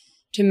hard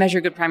to measure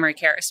good primary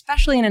care,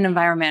 especially in an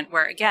environment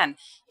where, again,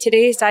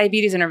 today's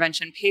diabetes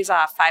intervention pays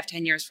off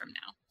 5-10 years from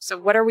now. So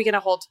what are we going to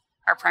hold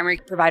our primary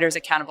providers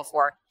accountable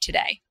for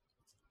today?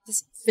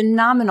 This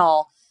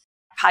phenomenal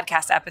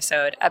podcast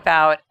episode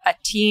about a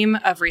team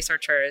of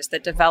researchers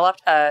that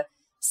developed a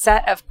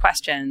set of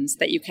questions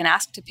that you can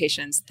ask to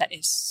patients that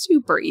is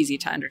super easy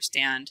to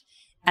understand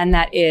and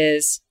that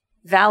is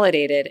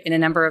validated in a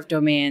number of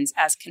domains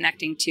as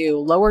connecting to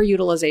lower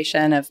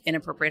utilization of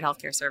inappropriate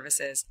healthcare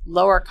services,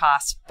 lower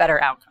costs,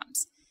 better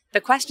outcomes.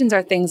 The questions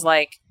are things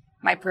like,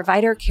 my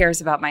provider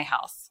cares about my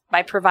health.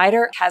 My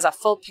provider has a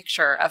full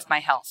picture of my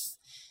health.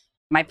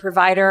 My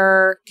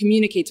provider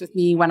communicates with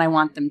me when I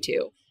want them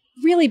to.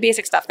 Really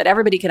basic stuff that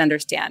everybody can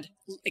understand.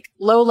 Like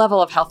low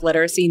level of health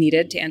literacy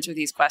needed to answer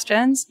these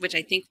questions, which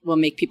I think will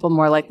make people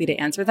more likely to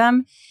answer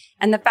them.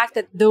 And the fact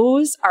that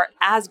those are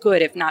as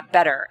good, if not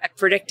better, at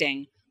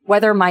predicting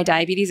whether my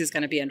diabetes is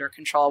going to be under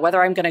control,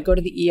 whether I'm going to go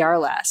to the ER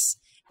less,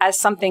 as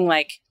something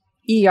like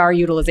ER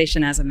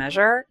utilization as a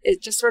measure,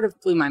 it just sort of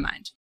blew my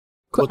mind.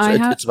 Well,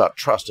 it's about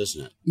trust,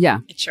 isn't it? Yeah.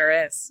 It sure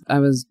is. I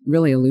was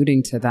really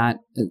alluding to that,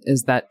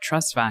 is that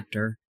trust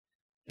factor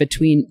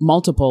between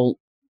multiple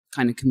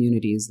kind of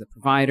communities, the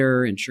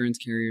provider, insurance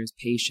carriers,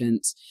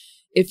 patients.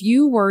 If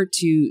you were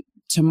to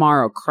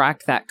tomorrow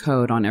crack that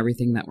code on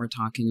everything that we're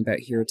talking about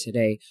here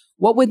today,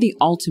 what would the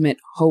ultimate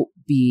hope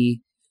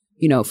be,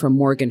 from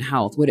Morgan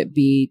Health? Would it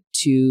be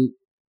to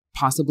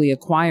possibly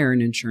acquire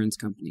an insurance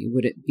company?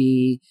 Would it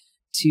be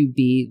to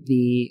be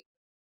the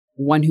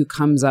one who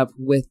comes up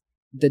with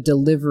the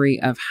delivery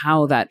of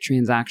how that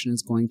transaction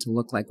is going to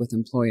look like with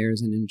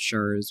employers and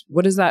insurers.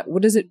 What does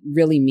it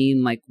really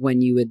mean? Like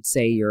when you would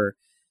say your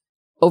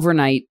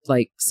overnight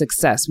like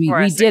success, we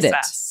did it.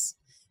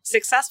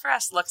 Success for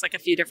us looks like a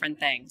few different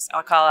things.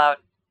 I'll call out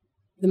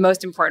the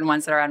most important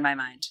ones that are on my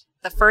mind.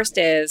 The first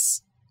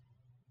is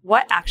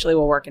what actually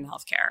will work in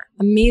healthcare.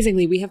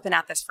 Amazingly, we have been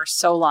at this for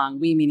so long,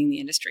 we meaning the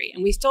industry,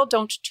 and we still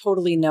don't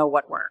totally know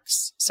what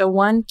works. So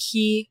one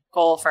key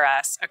goal for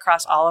us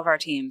across all of our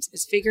teams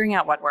is figuring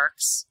out what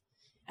works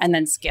and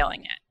then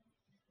scaling it.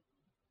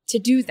 To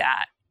do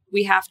that,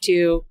 we have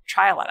to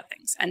try a lot of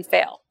things and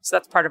fail. So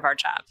that's part of our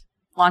job.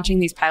 Launching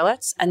these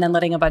pilots and then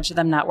letting a bunch of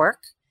them not work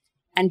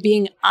and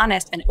being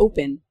honest and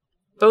open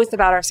both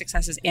about our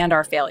successes and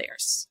our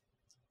failures.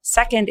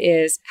 Second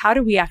is, how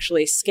do we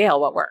actually scale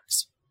what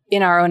works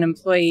in our own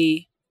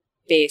employee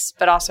base,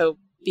 but also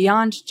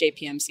beyond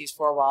JPMC's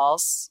four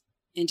walls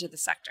into the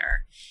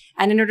sector?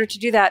 And in order to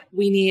do that,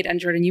 we need, and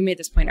Jordan, you made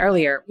this point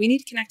earlier, we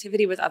need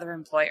connectivity with other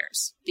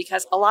employers,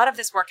 because a lot of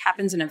this work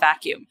happens in a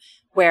vacuum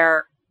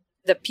where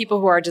the people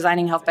who are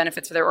designing health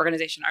benefits for their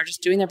organization are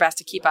just doing their best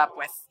to keep up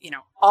with,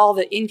 all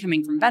the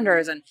incoming from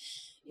vendors and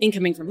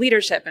incoming from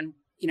leadership and,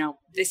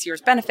 this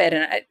year's benefit.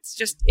 And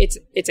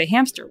it's a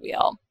hamster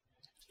wheel.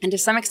 And to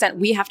some extent,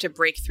 we have to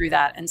break through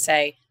that and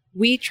say,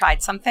 we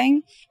tried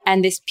something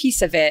and this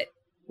piece of it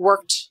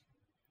worked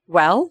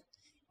well,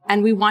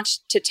 and we want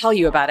to tell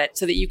you about it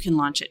so that you can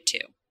launch it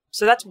too.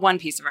 So that's one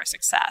piece of our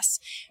success.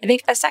 I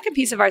think a second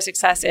piece of our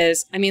success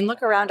is,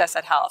 look around us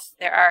at health.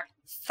 There are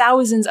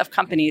thousands of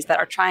companies that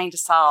are trying to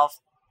solve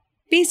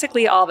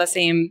basically all the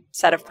same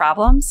set of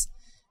problems.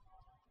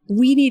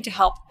 We need to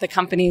help the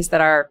companies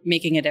that are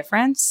making a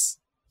difference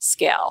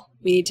scale.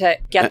 We need to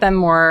get them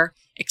more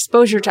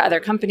exposure to other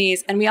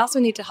companies, and we also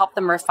need to help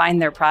them refine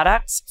their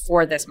products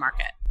for this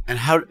market. And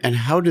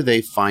how do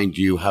they find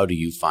you? How do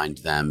you find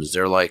them? Is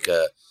there like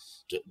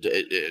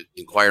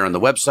inquire on the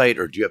website,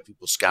 or do you have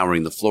people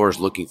scouring the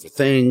floors looking for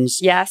things?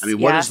 Yes.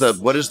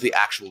 What is the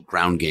actual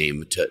ground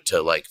game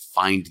to like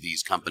find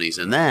these companies?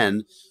 And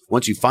then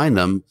once you find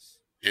them,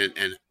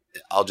 and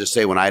I'll just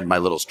say, when I had my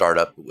little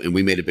startup and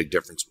we made a big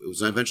difference, it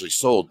was eventually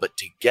sold, but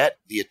to get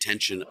the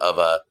attention of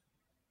a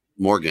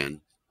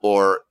Morgan,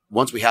 or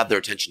once we have their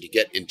attention to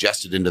get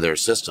ingested into their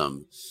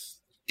system,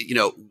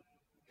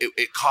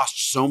 it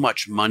costs so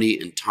much money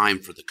and time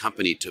for the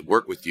company to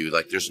work with you.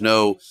 Like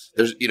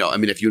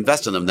if you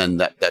invest in them, then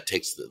that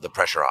takes the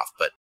pressure off.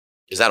 But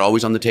is that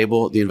always on the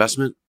table, the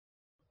investment?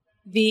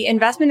 The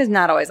investment is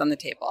not always on the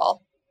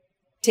table.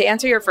 To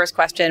answer your first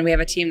question, we have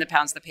a team that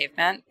pounds the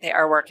pavement. They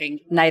are working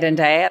night and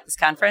day at this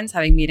conference,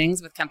 having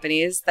meetings with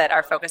companies that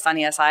are focused on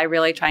ESI,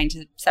 really trying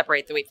to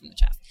separate the wheat from the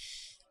chaff.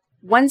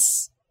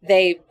 Once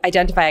they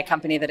identify a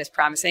company that is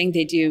promising,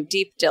 they do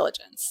deep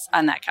diligence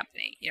on that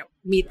company,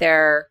 meet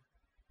their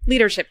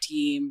leadership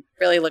team,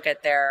 really look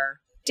at their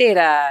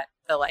data,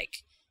 the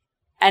like.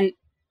 And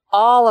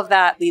all of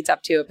that leads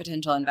up to a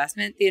potential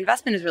investment. The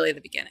investment is really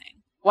the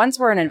beginning. Once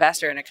we're an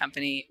investor in a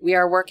company, we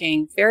are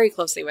working very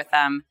closely with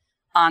them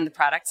on the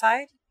product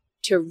side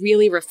to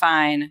really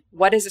refine,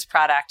 what is this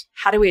product?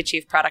 How do we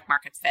achieve product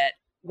market fit?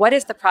 What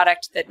is the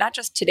product that not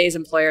just today's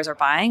employers are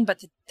buying,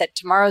 but that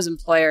tomorrow's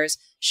employers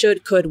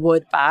should, could,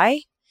 would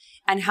buy?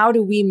 And how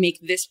do we make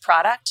this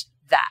product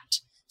that?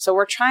 So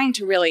we're trying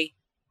to really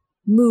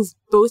move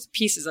both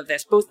pieces of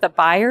this, both the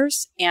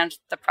buyers and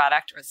the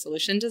product or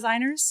solution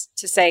designers,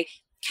 to say,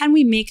 can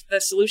we make the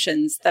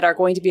solutions that are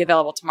going to be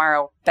available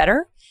tomorrow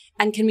better?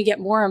 And can we get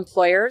more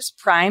employers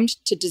primed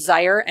to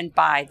desire and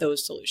buy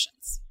those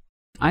solutions?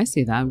 I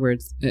see that, where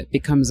it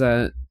becomes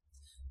a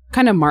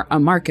kind of a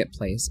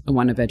marketplace,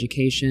 one of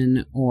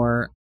education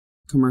or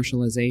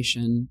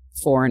commercialization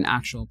for an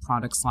actual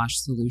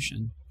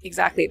product/solution.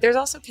 Exactly. There's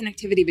also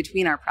connectivity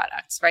between our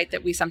products, right,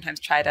 that we sometimes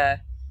try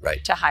to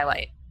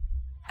highlight.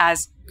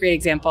 As a great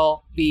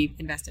example, we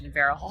invested in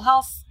Vera Whole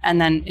Health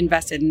and then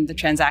invested in the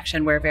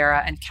transaction where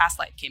Vera and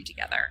Castlight came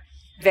together.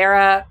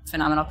 Vera,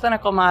 phenomenal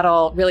clinical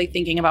model, really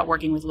thinking about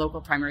working with local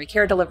primary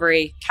care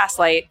delivery.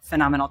 Castlight,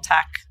 phenomenal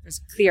tech. There's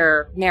a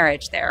clear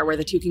marriage there where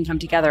the two can come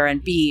together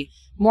and be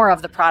more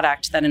of the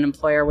product that an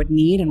employer would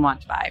need and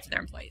want to buy for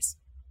their employees.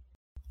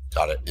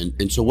 Got it.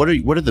 And so what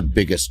are the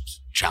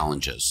biggest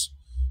challenges?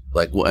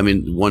 Like,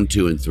 1,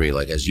 2, and 3,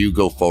 like as you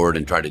go forward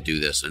and try to do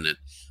this, and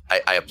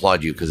I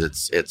applaud you, because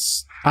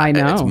it's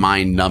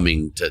mind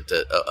numbing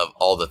of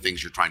all the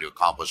things you're trying to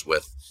accomplish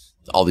with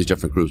all these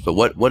different groups. But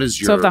what is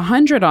your... So of the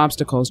 100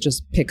 obstacles,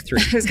 just pick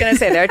 3. I was going to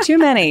say, there are too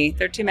many.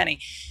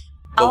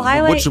 I'll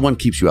highlight... Which one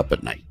keeps you up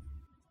at night?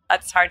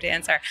 That's hard to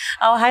answer.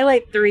 I'll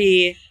highlight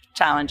 3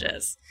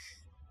 challenges.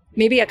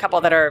 Maybe a couple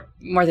that are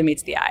more than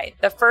meets the eye.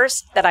 The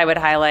first that I would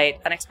highlight,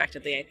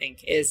 unexpectedly, I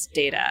think, is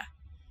data.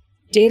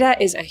 Data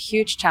is a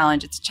huge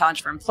challenge. It's a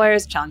challenge for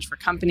employers, a challenge for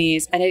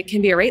companies, and it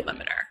can be a rate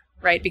limiter,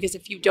 right? Because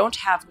if you don't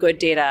have good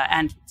data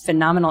and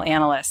phenomenal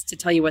analysts to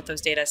tell you what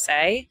those data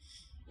say,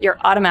 you're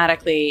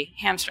automatically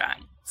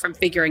hamstrung from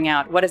figuring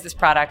out, what is this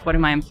product, what do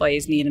my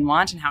employees need and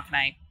want, and how can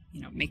I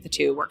make the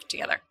two work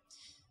together?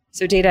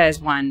 So data is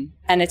one.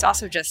 And it's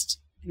also just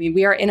I mean,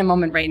 we are in a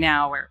moment right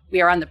now where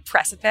we are on the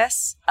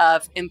precipice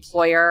of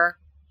employer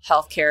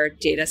healthcare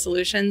data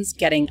solutions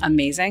getting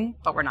amazing,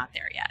 but we're not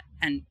there yet.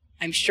 And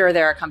I'm sure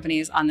there are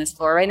companies on this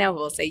floor right now who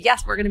will say,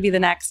 yes, we're going to be the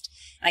next.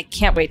 And I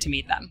can't wait to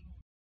meet them.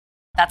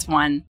 That's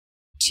one.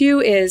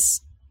 Two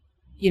is,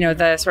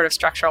 the sort of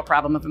structural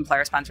problem of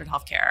employer-sponsored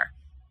healthcare.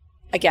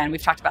 Again,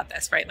 we've talked about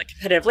this, right? Like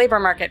competitive labor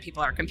market,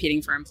 people are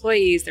competing for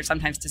employees. They're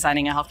sometimes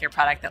designing a healthcare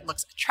product that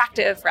looks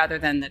attractive rather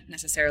than that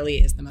necessarily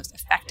is the most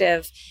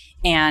effective.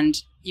 And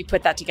you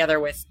put that together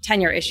with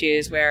tenure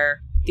issues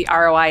where the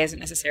ROI isn't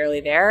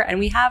necessarily there. And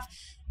we have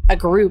a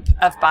group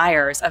of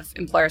buyers of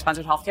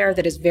employer-sponsored healthcare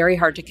that is very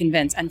hard to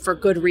convince, and for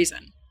good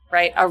reason,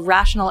 right? A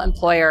rational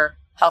employer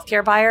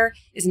healthcare buyer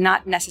is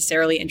not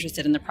necessarily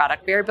interested in the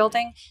product we are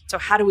building. So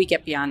how do we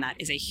get beyond that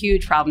is a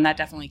huge problem. That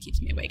definitely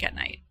keeps me awake at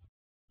night.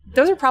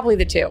 Those are probably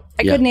the two.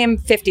 I could name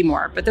 50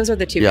 more, but those are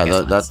the two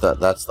biggest ones.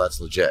 That's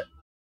legit.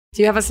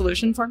 Do you have a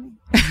solution for me?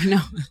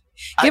 No.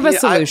 Give us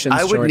solutions,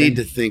 I would Jordan. need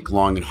to think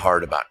long and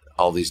hard about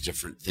all these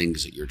different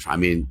things that you're trying. I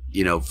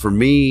mean, for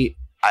me,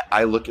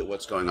 I look at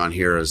what's going on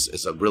here as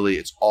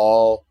it's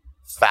all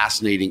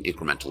fascinating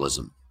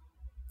incrementalism.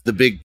 The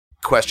big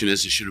question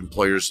is should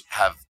employers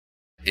have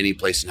any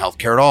place in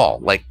healthcare at all?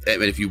 Like, I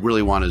mean, if you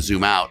really want to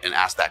zoom out and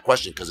ask that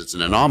question, because it's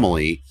an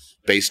anomaly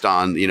based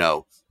on,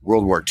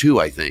 World War II,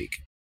 I think.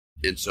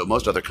 And so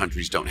most other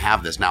countries don't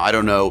have this. Now, I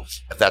don't know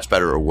if that's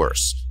better or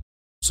worse.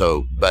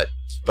 So, but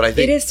I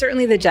think it is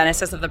certainly the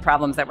genesis of the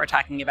problems that we're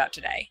talking about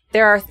today.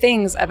 There are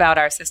things about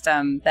our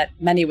system that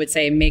many would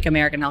say make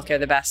American healthcare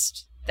the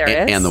best there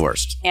is. And the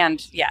worst.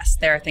 And yes,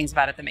 there are things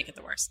about it that make it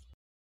the worst.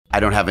 I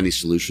don't have any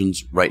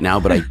solutions right now,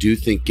 but I do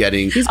think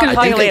getting... He's going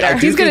to think later.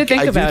 He's going to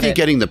think about it. I do think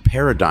getting the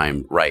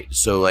paradigm right.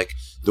 So like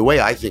the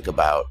way I think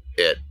about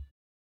it,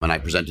 when I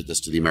presented this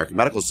to the American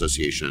Medical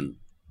Association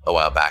a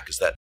while back, is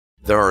that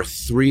there are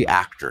three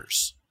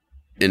actors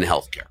in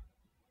healthcare.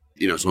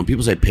 So when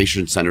people say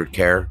patient-centered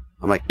care,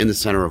 I'm like, in the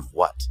center of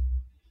what?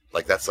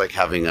 Like, that's like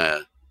having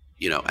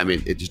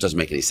it just doesn't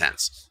make any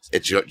sense.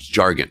 It's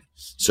jargon.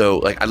 So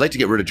like, I'd like to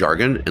get rid of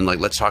jargon and like,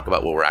 let's talk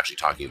about what we're actually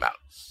talking about,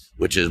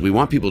 which is we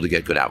want people to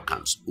get good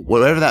outcomes,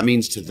 whatever that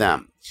means to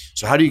them.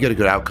 So how do you get a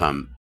good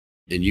outcome?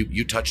 And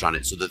you touched on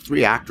it. So the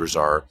three actors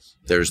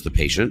there's the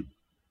patient.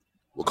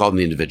 We'll call them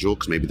the individual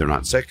because maybe they're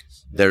not sick.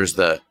 There's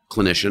the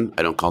clinician.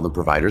 I don't call them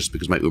providers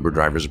because my Uber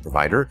driver is a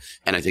provider.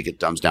 And I think it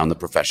dumbs down the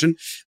profession.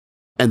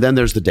 And then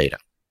there's the data.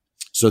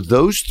 So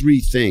those three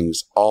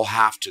things all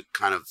have to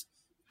kind of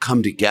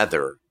come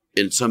together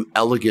in some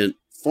elegant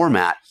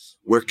format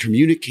where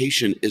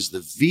communication is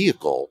the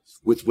vehicle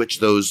with which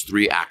those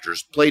three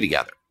actors play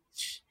together.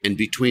 And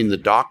between the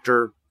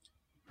doctor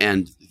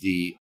and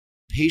the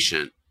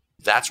patient,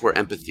 that's where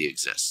empathy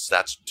exists.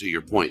 That's to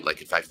your point.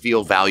 Like if I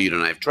feel valued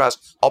and I have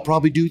trust, I'll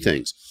probably do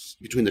things.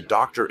 Between the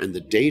doctor and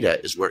the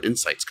data is where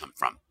insights come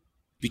from.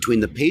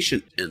 Between the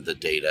patient and the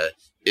data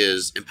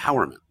is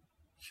empowerment,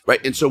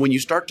 right? And so when you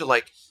start to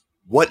like,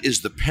 what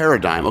is the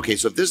paradigm? Okay,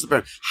 so if this is the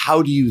paradigm,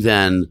 how do you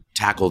then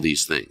tackle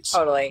these things?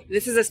 Totally.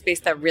 This is a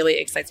space that really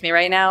excites me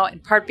right now, in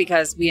part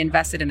because we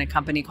invested in a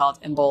company called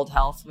Embold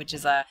Health, which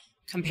is a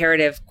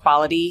comparative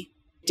quality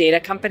data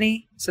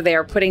company. So they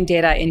are putting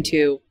data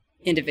into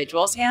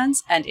individuals'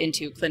 hands and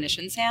into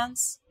clinicians'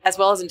 hands, as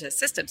well as into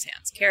systems'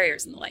 hands,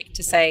 carriers and the like,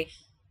 to say,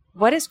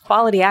 what does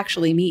quality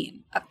actually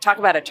mean? Talk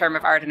about a term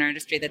of art in our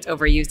industry that's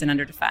overused and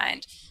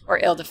underdefined or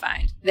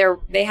ill-defined.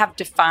 They have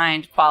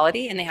defined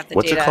quality and they have the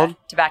data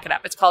to back it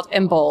up. It's called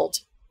Embold.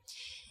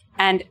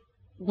 And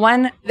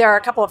there are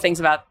a couple of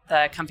things about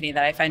the company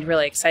that I find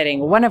really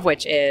exciting, one of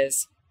which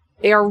is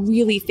they are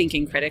really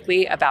thinking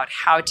critically about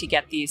how to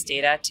get these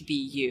data to be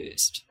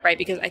used, right?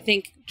 Because I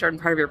think, Jordan,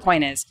 part of your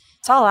point is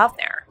it's all out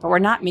there, but we're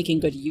not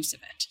making good use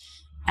of it.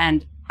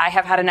 And I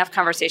have had enough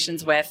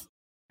conversations with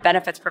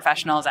benefits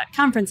professionals at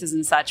conferences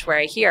and such where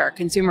I hear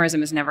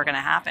consumerism is never going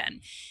to happen,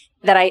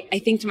 that I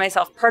think to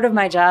myself, part of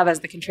my job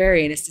as the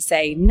contrarian is to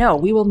say, no,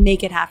 we will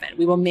make it happen.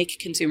 We will make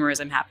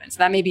consumerism happen. So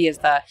that maybe is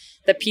the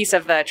piece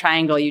of the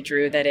triangle you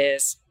drew that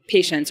is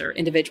patients or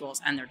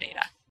individuals and their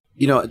data.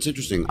 It's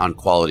interesting on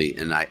quality,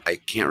 and I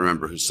can't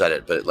remember who said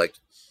it, but like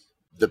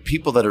the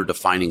people that are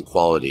defining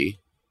quality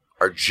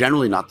are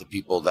generally not the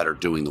people that are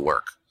doing the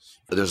work.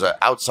 There's an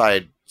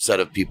outside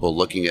set of people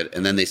looking at it,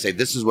 and then they say,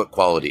 this is what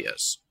quality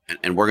is,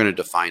 and we're going to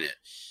define it.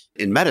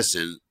 In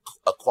medicine,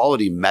 a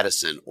quality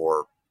medicine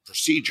or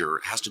procedure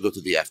has to go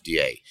through the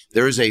FDA.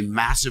 There is a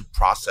massive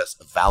process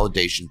of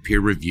validation, peer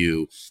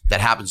review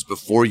that happens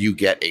before you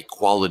get a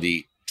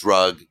quality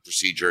drug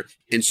procedure.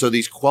 And so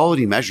these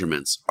quality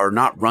measurements are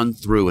not run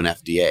through an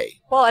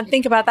FDA. Well, and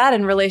think about that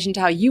in relation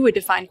to how you would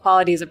define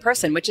quality as a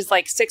person, which is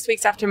like 6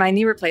 weeks after my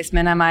knee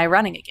replacement, am I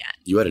running again?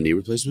 You had a knee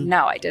replacement?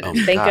 No, I didn't.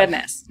 Thank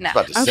goodness. No.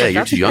 I was about to say,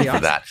 you're too young for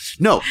that.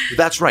 No,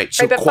 that's right.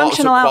 So, right, but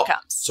functional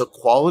outcomes. So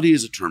quality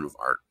is a term of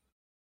art.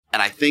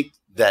 And I think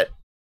that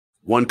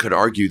one could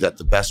argue that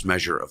the best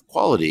measure of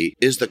quality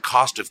is the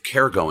cost of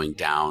care going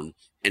down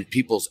and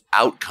people's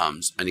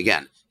outcomes. And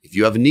again, if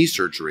you have a knee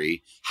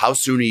surgery, how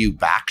soon are you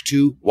back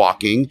to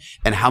walking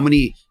and how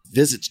many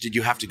visits did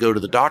you have to go to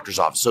the doctor's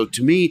office? So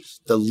to me,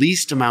 the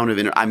least amount of,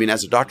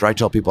 as a doctor, I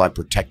tell people I'm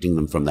protecting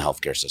them from the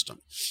healthcare system,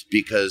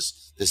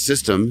 because the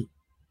system,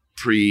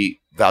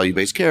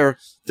 pre-value-based care,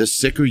 the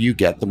sicker you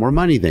get, the more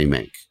money they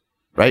make,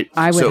 right?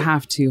 I would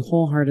have to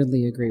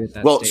wholeheartedly agree with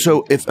that statement.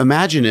 So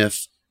imagine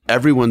if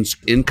everyone's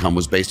income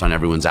was based on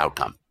everyone's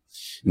outcome.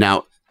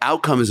 Now,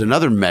 outcome is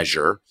another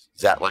measure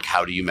that, like,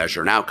 how do you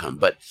measure an outcome?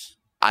 But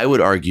I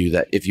would argue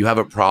that if you have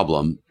a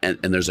problem and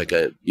there's like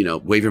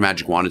wave your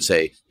magic wand and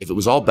say, if it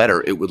was all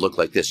better, it would look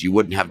like this. You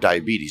wouldn't have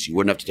diabetes. You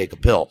wouldn't have to take a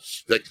pill.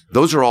 Like,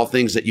 those are all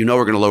things that are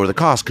going to lower the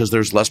cost because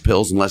there's less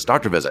pills and less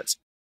doctor visits.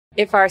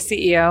 If our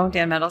CEO,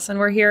 Dan Mendelsohn,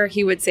 were here,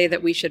 he would say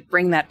that we should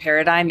bring that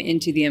paradigm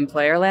into the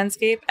employer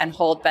landscape and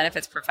hold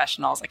benefits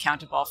professionals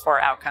accountable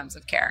for outcomes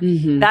of care.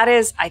 Mm-hmm. That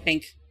is, I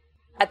think,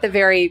 at the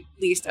very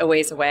least a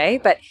ways away,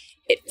 but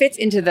it fits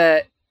into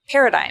the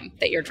paradigm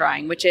that you're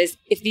drawing, which is,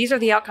 if these are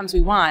the outcomes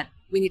we want,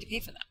 we need to pay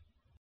for them.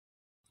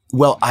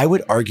 Well, I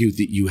would argue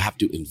that you have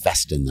to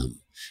invest in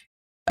them.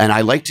 And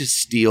I like to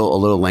steal a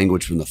little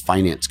language from the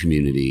finance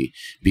community,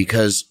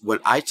 because when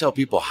I tell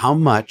people, how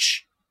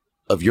much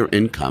of your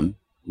income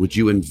would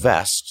you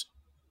invest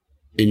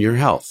in your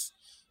health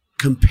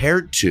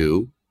compared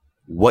to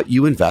what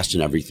you invest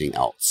in everything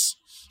else?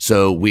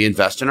 So we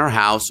invest in our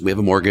house, we have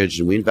a mortgage,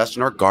 and we invest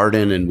in our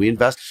garden, and we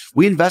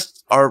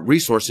invest our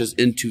resources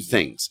into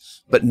things.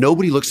 But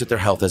nobody looks at their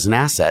health as an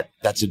asset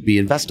that's to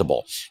be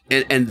investable.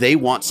 And they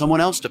want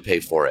someone else to pay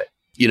for it.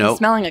 I'm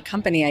smelling a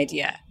company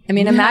idea. I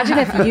mean, imagine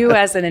if you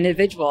as an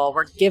individual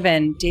were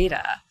given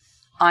data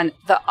on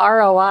the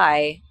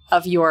ROI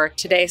of your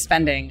today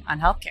spending on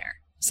healthcare,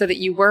 so that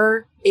you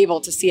were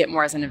able to see it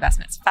more as an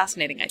investment. It's a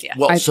fascinating idea.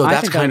 Well, so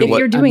that's kind of what, if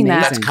you're doing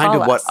that's kind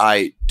of what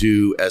I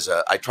do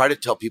I try to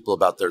tell people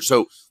about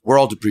so we're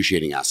all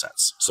depreciating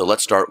assets. So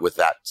let's start with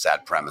that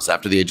sad premise.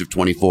 After the age of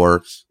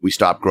 24, we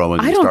stop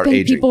growing, we start aging. I don't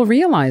think people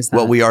realize that.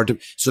 Well, we are.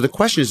 So the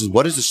question is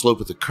what is the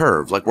slope of the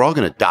curve? Like, we're all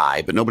going to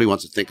die, but nobody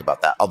wants to think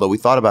about that. Although we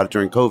thought about it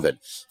during COVID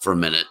for a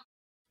minute.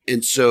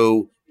 And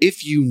so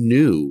if you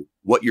knew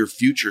what your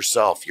future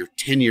self, your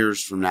 10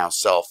 years from now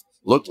self,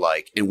 looked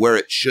like and where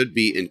it should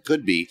be and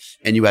could be,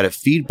 and you had a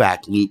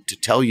feedback loop to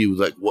tell you,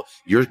 like, well,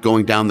 you're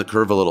going down the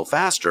curve a little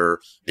faster,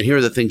 and here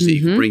are the things that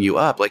you can bring you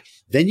up, like,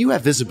 then you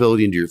have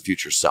visibility into your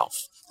future self.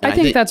 And I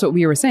think that's what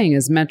we were saying,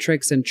 is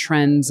metrics and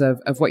trends of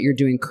what you're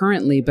doing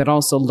currently, but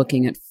also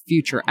looking at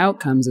future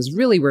outcomes is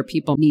really where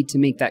people need to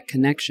make that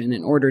connection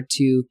in order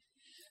to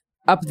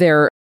up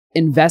their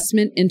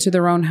investment into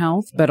their own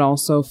health, but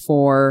also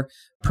for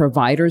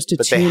providers to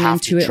tune into it more. But they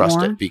have to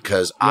trust it,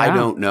 because I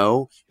don't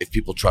know if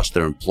people trust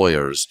their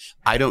employers.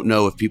 I don't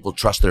know if people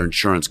trust their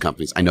insurance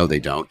companies. I know they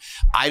don't.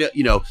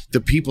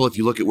 The people, if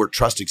you look at where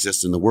trust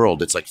exists in the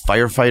world, it's like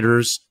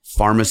firefighters,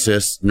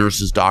 pharmacists,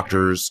 nurses,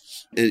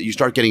 doctors. You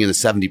start getting in the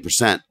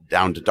 70%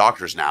 down to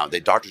doctors now.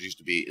 Doctors used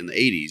to be in the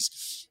 80s.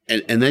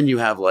 And then you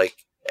have, like,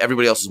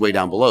 everybody else is way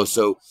down below.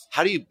 So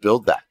how do you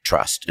build that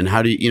trust? And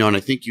how do you, and I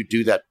think you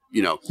do that.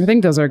 I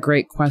think those are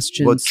great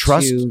questions. Well,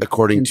 trust,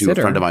 according consider.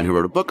 to a friend of mine who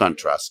wrote a book on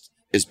trust,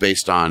 is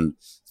based on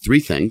three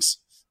things,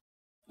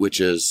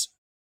 which is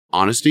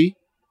honesty,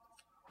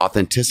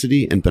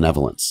 authenticity, and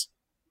benevolence.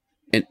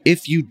 And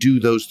if you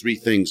do those three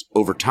things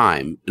over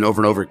time and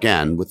over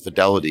again with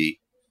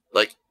fidelity,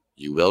 like,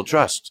 you will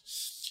trust.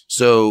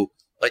 So,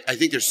 like, I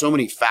think there's so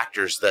many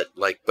factors that,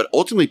 like, but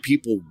ultimately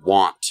people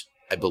want,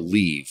 I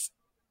believe,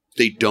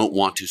 they don't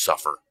want to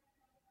suffer.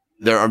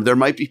 There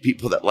might be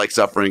people that like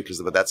suffering,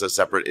 but that's a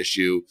separate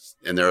issue,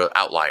 and there are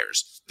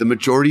outliers. The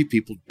majority of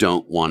people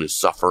don't want to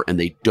suffer, and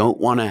they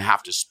don't want to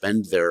have to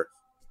spend their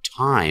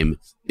time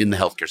in the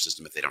healthcare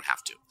system if they don't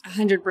have to.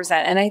 100%.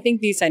 And I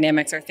think these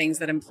dynamics are things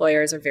that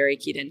employers are very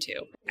keyed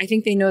into. I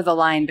think they know the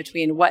line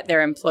between what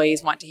their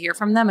employees want to hear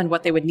from them and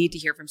what they would need to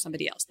hear from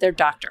somebody else, their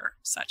doctor,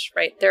 such,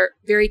 right? They're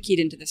very keyed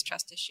into this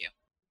trust issue.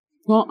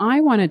 Well, I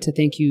wanted to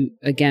thank you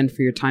again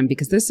for your time,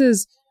 because this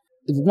is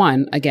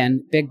one,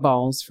 again, big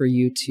balls for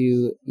you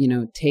to,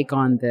 take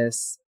on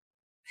this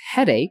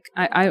headache.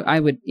 I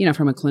would,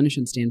 from a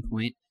clinician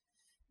standpoint,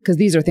 because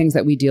these are things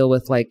that we deal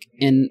with, like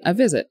in a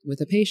visit with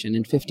a patient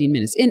in 15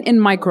 minutes, in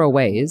micro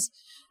ways,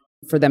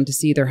 for them to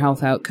see their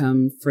health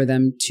outcome, for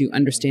them to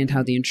understand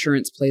how the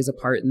insurance plays a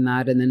part in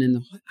that. And then in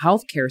the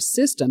healthcare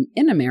system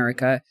in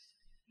America,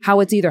 how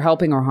it's either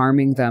helping or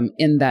harming them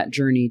in that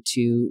journey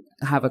to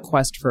have a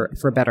quest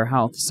for better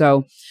health.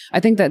 So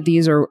I think that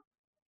these are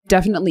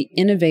definitely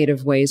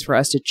innovative ways for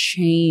us to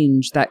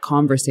change that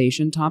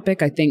conversation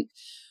topic. I think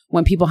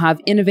when people have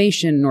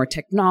innovation or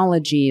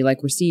technology,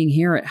 like we're seeing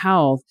here at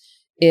Health,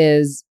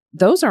 is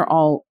those are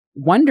all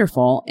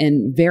wonderful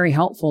and very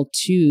helpful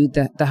to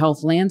the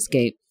health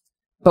landscape.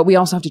 But we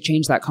also have to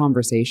change that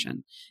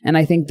conversation. And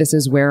I think this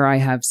is where I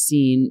have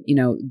seen,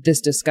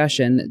 this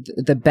discussion,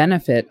 the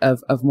benefit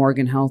of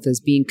Morgan Health is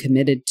being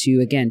committed to,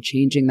 again,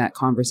 changing that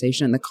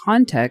conversation in the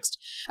context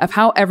of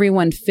how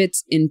everyone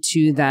fits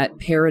into that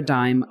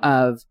paradigm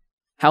of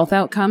health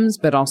outcomes,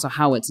 but also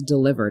how it's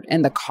delivered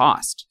and the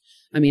cost.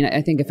 I mean,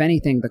 I think if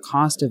anything, the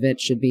cost of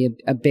it should be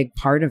a big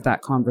part of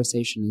that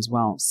conversation as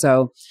well.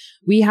 So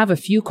we have a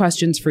few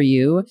questions for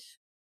you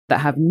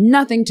that have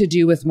nothing to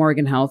do with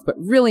Morgan Health, but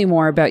really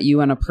more about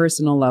you on a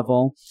personal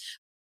level.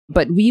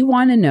 But we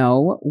want to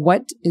know,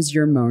 what is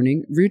your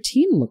morning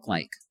routine look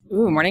like?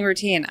 Ooh, morning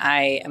routine.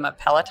 I am a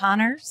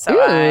Pelotoner.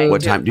 So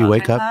What time do you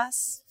wake up?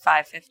 Class,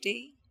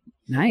 5:50.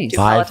 Nice. Do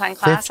Peloton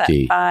class at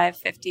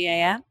 5:50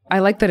 a.m. I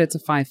like that it's a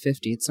 5:50.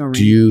 It's so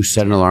Do you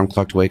set an alarm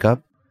clock to wake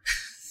up?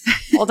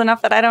 Old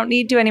enough that I don't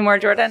need to anymore,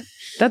 Jordan.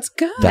 That's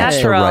good. That's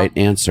Natural. the right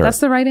answer. That's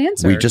the right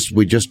answer.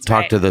 We just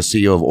talked to the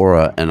CEO of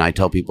Aura, and I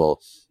tell people,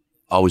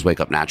 always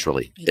wake up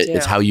naturally. I do.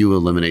 It's how you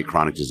eliminate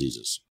chronic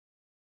diseases.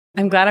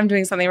 I'm glad I'm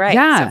doing something right.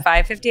 Yeah. So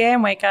 5:50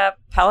 a.m. wake up,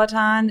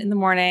 Peloton in the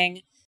morning,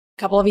 a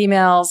couple of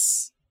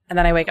emails, and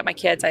then I wake up my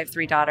kids. I have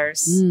 3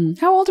 daughters.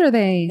 How old are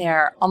they?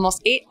 They're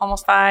almost 8,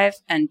 almost 5,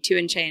 and 2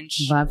 and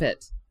change. Love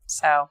it.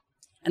 So,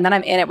 and then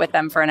I'm in it with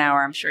them for an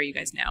hour. I'm sure you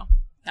guys know.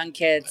 Young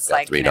kids.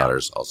 I've got 3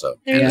 daughters also.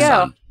 There you and a go.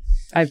 son.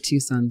 I have 2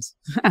 sons.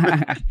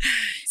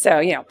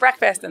 So,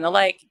 breakfast and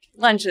the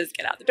lunches,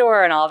 get out the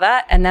door and all of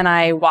that. And then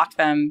I walk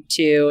them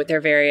to their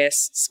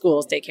various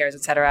schools, daycares,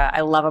 etc.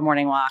 I love a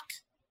morning walk.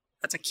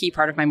 That's a key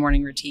part of my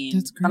morning routine.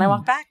 That's great. Then I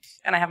walk back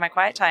and I have my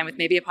quiet time with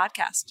maybe a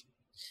podcast.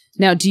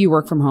 Now, do you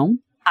work from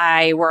home?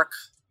 I work,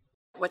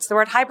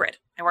 hybrid.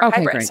 I work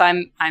hybrid. Great. So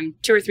I'm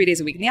 2 or 3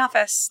 days a week in the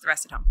office, the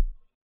rest at home.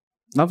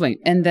 Lovely.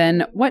 And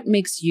then what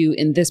makes you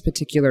in this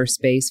particular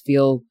space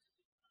feel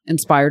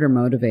inspired or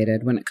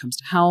motivated when it comes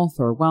to health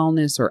or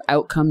wellness or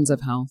outcomes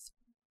of health?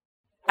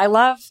 I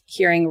love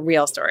hearing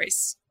real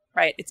stories,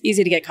 right? It's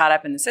easy to get caught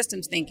up in the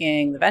systems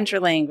thinking, the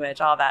venture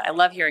language, all that. I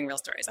love hearing real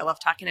stories. I love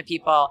talking to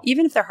people,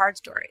 even if they're hard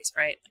stories,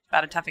 right?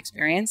 About a tough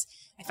experience.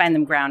 I find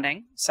them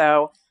grounding.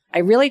 So I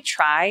really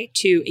try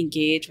to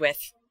engage with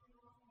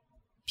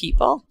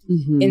people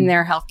in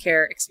their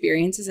healthcare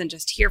experiences and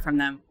just hear from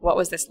them. What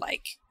was this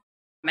like?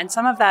 And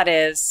some of that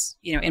is,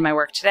 in my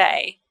work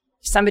today,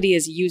 if somebody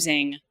is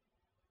using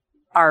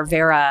our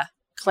Vera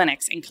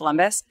clinics in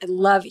Columbus, I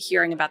love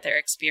hearing about their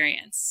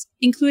experience,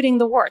 including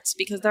the warts,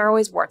 because there are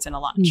always warts in a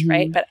lunch,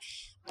 right?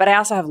 But I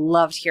also have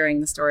loved hearing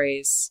the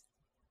stories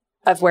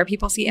of where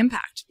people see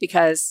impact,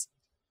 because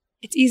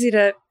it's easy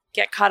to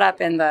get caught up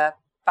in the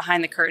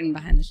behind the curtain,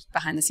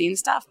 behind the scenes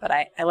stuff. But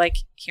I like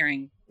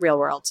hearing real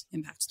world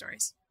impact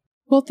stories.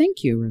 Well,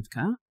 thank you,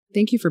 Rivka.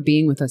 Thank you for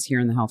being with us here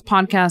in the Health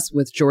Podcast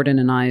with Jordan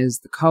and I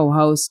as the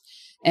co-host.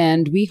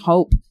 And we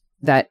hope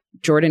that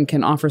Jordan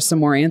can offer some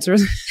more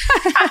answers.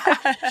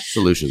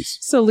 Solutions.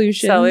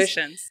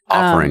 And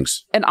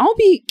Offerings. I'll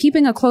be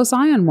keeping a close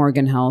eye on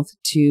Morgan Health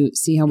to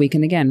see how we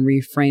can, again,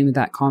 reframe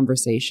that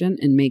conversation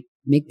and make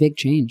big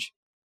change.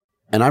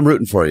 And I'm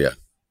rooting for you.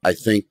 I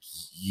think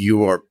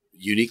you are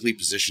uniquely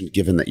positioned,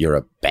 given that you're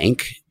a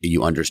bank,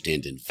 you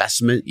understand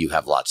investment, you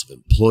have lots of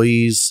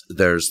employees.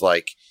 There's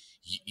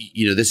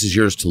this is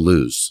yours to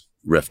lose,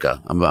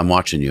 Rivka. I'm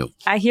watching you.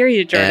 I hear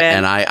you, Jordan.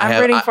 And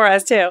I'm rooting for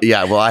us too.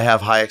 Yeah, well, I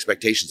have high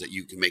expectations that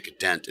you can make a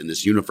dent in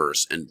this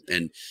universe.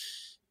 And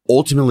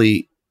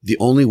ultimately, the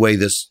only way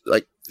the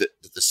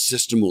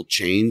system will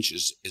change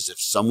is if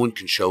someone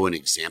can show an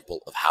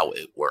example of how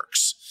it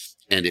works.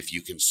 And if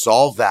you can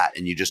solve that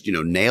and you just,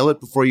 nail it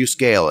before you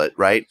scale it,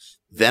 right?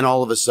 Then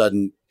all of a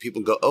sudden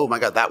people go, oh my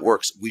God, that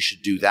works. We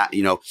should do that,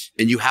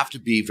 and you have to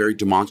be very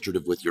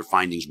demonstrative with your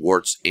findings,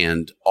 warts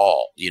and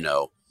all,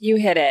 You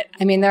hit it.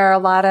 I mean, there are a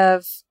lot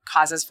of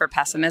causes for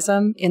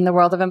pessimism in the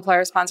world of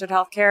employer-sponsored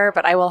healthcare,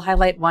 but I will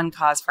highlight one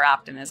cause for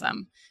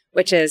optimism,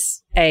 which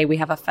is A, we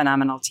have a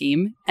phenomenal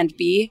team, and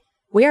B,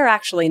 we are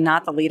actually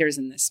not the leaders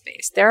in this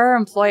space. There are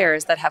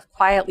employers that have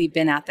quietly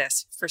been at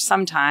this for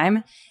some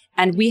time,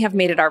 and we have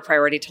made it our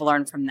priority to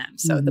learn from them.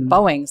 So the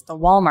Boeings, the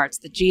Walmarts,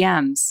 the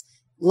GMs,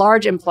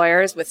 large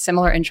employers with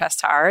similar interests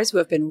to ours who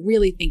have been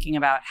really thinking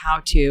about how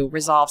to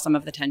resolve some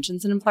of the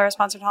tensions in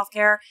employer-sponsored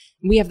healthcare.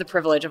 We have the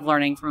privilege of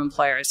learning from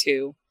employers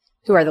who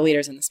are the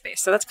leaders in the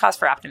space. So that's cause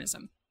for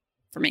optimism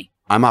for me.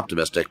 I'm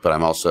optimistic, but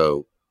I'm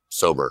also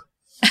sober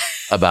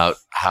about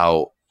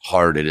how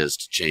hard it is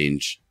to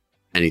change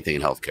anything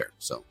in healthcare.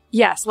 So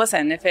yes,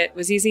 listen, if it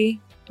was easy,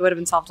 it would have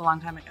been solved a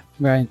long time ago.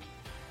 Right.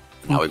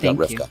 Now we've got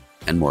Rivka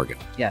and Morgan.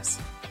 Yes.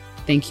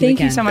 Thank you Thank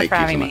again. you so much for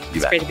having me. You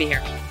It's bet. great to be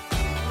here.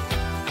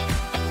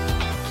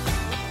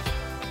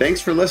 Thanks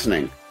for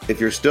listening. If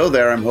you're still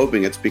there, I'm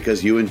hoping it's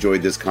because you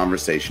enjoyed this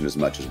conversation as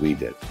much as we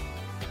did.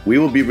 We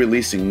will be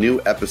releasing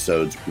new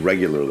episodes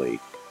regularly,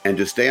 and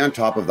to stay on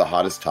top of the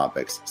hottest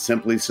topics,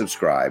 simply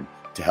subscribe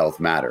to Health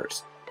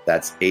Matters.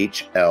 That's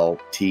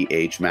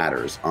HLTH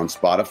Matters on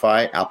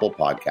Spotify, Apple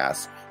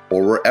Podcasts,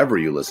 or wherever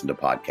you listen to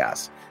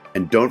podcasts.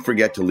 And don't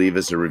forget to leave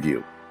us a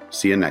review.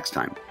 See you next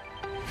time.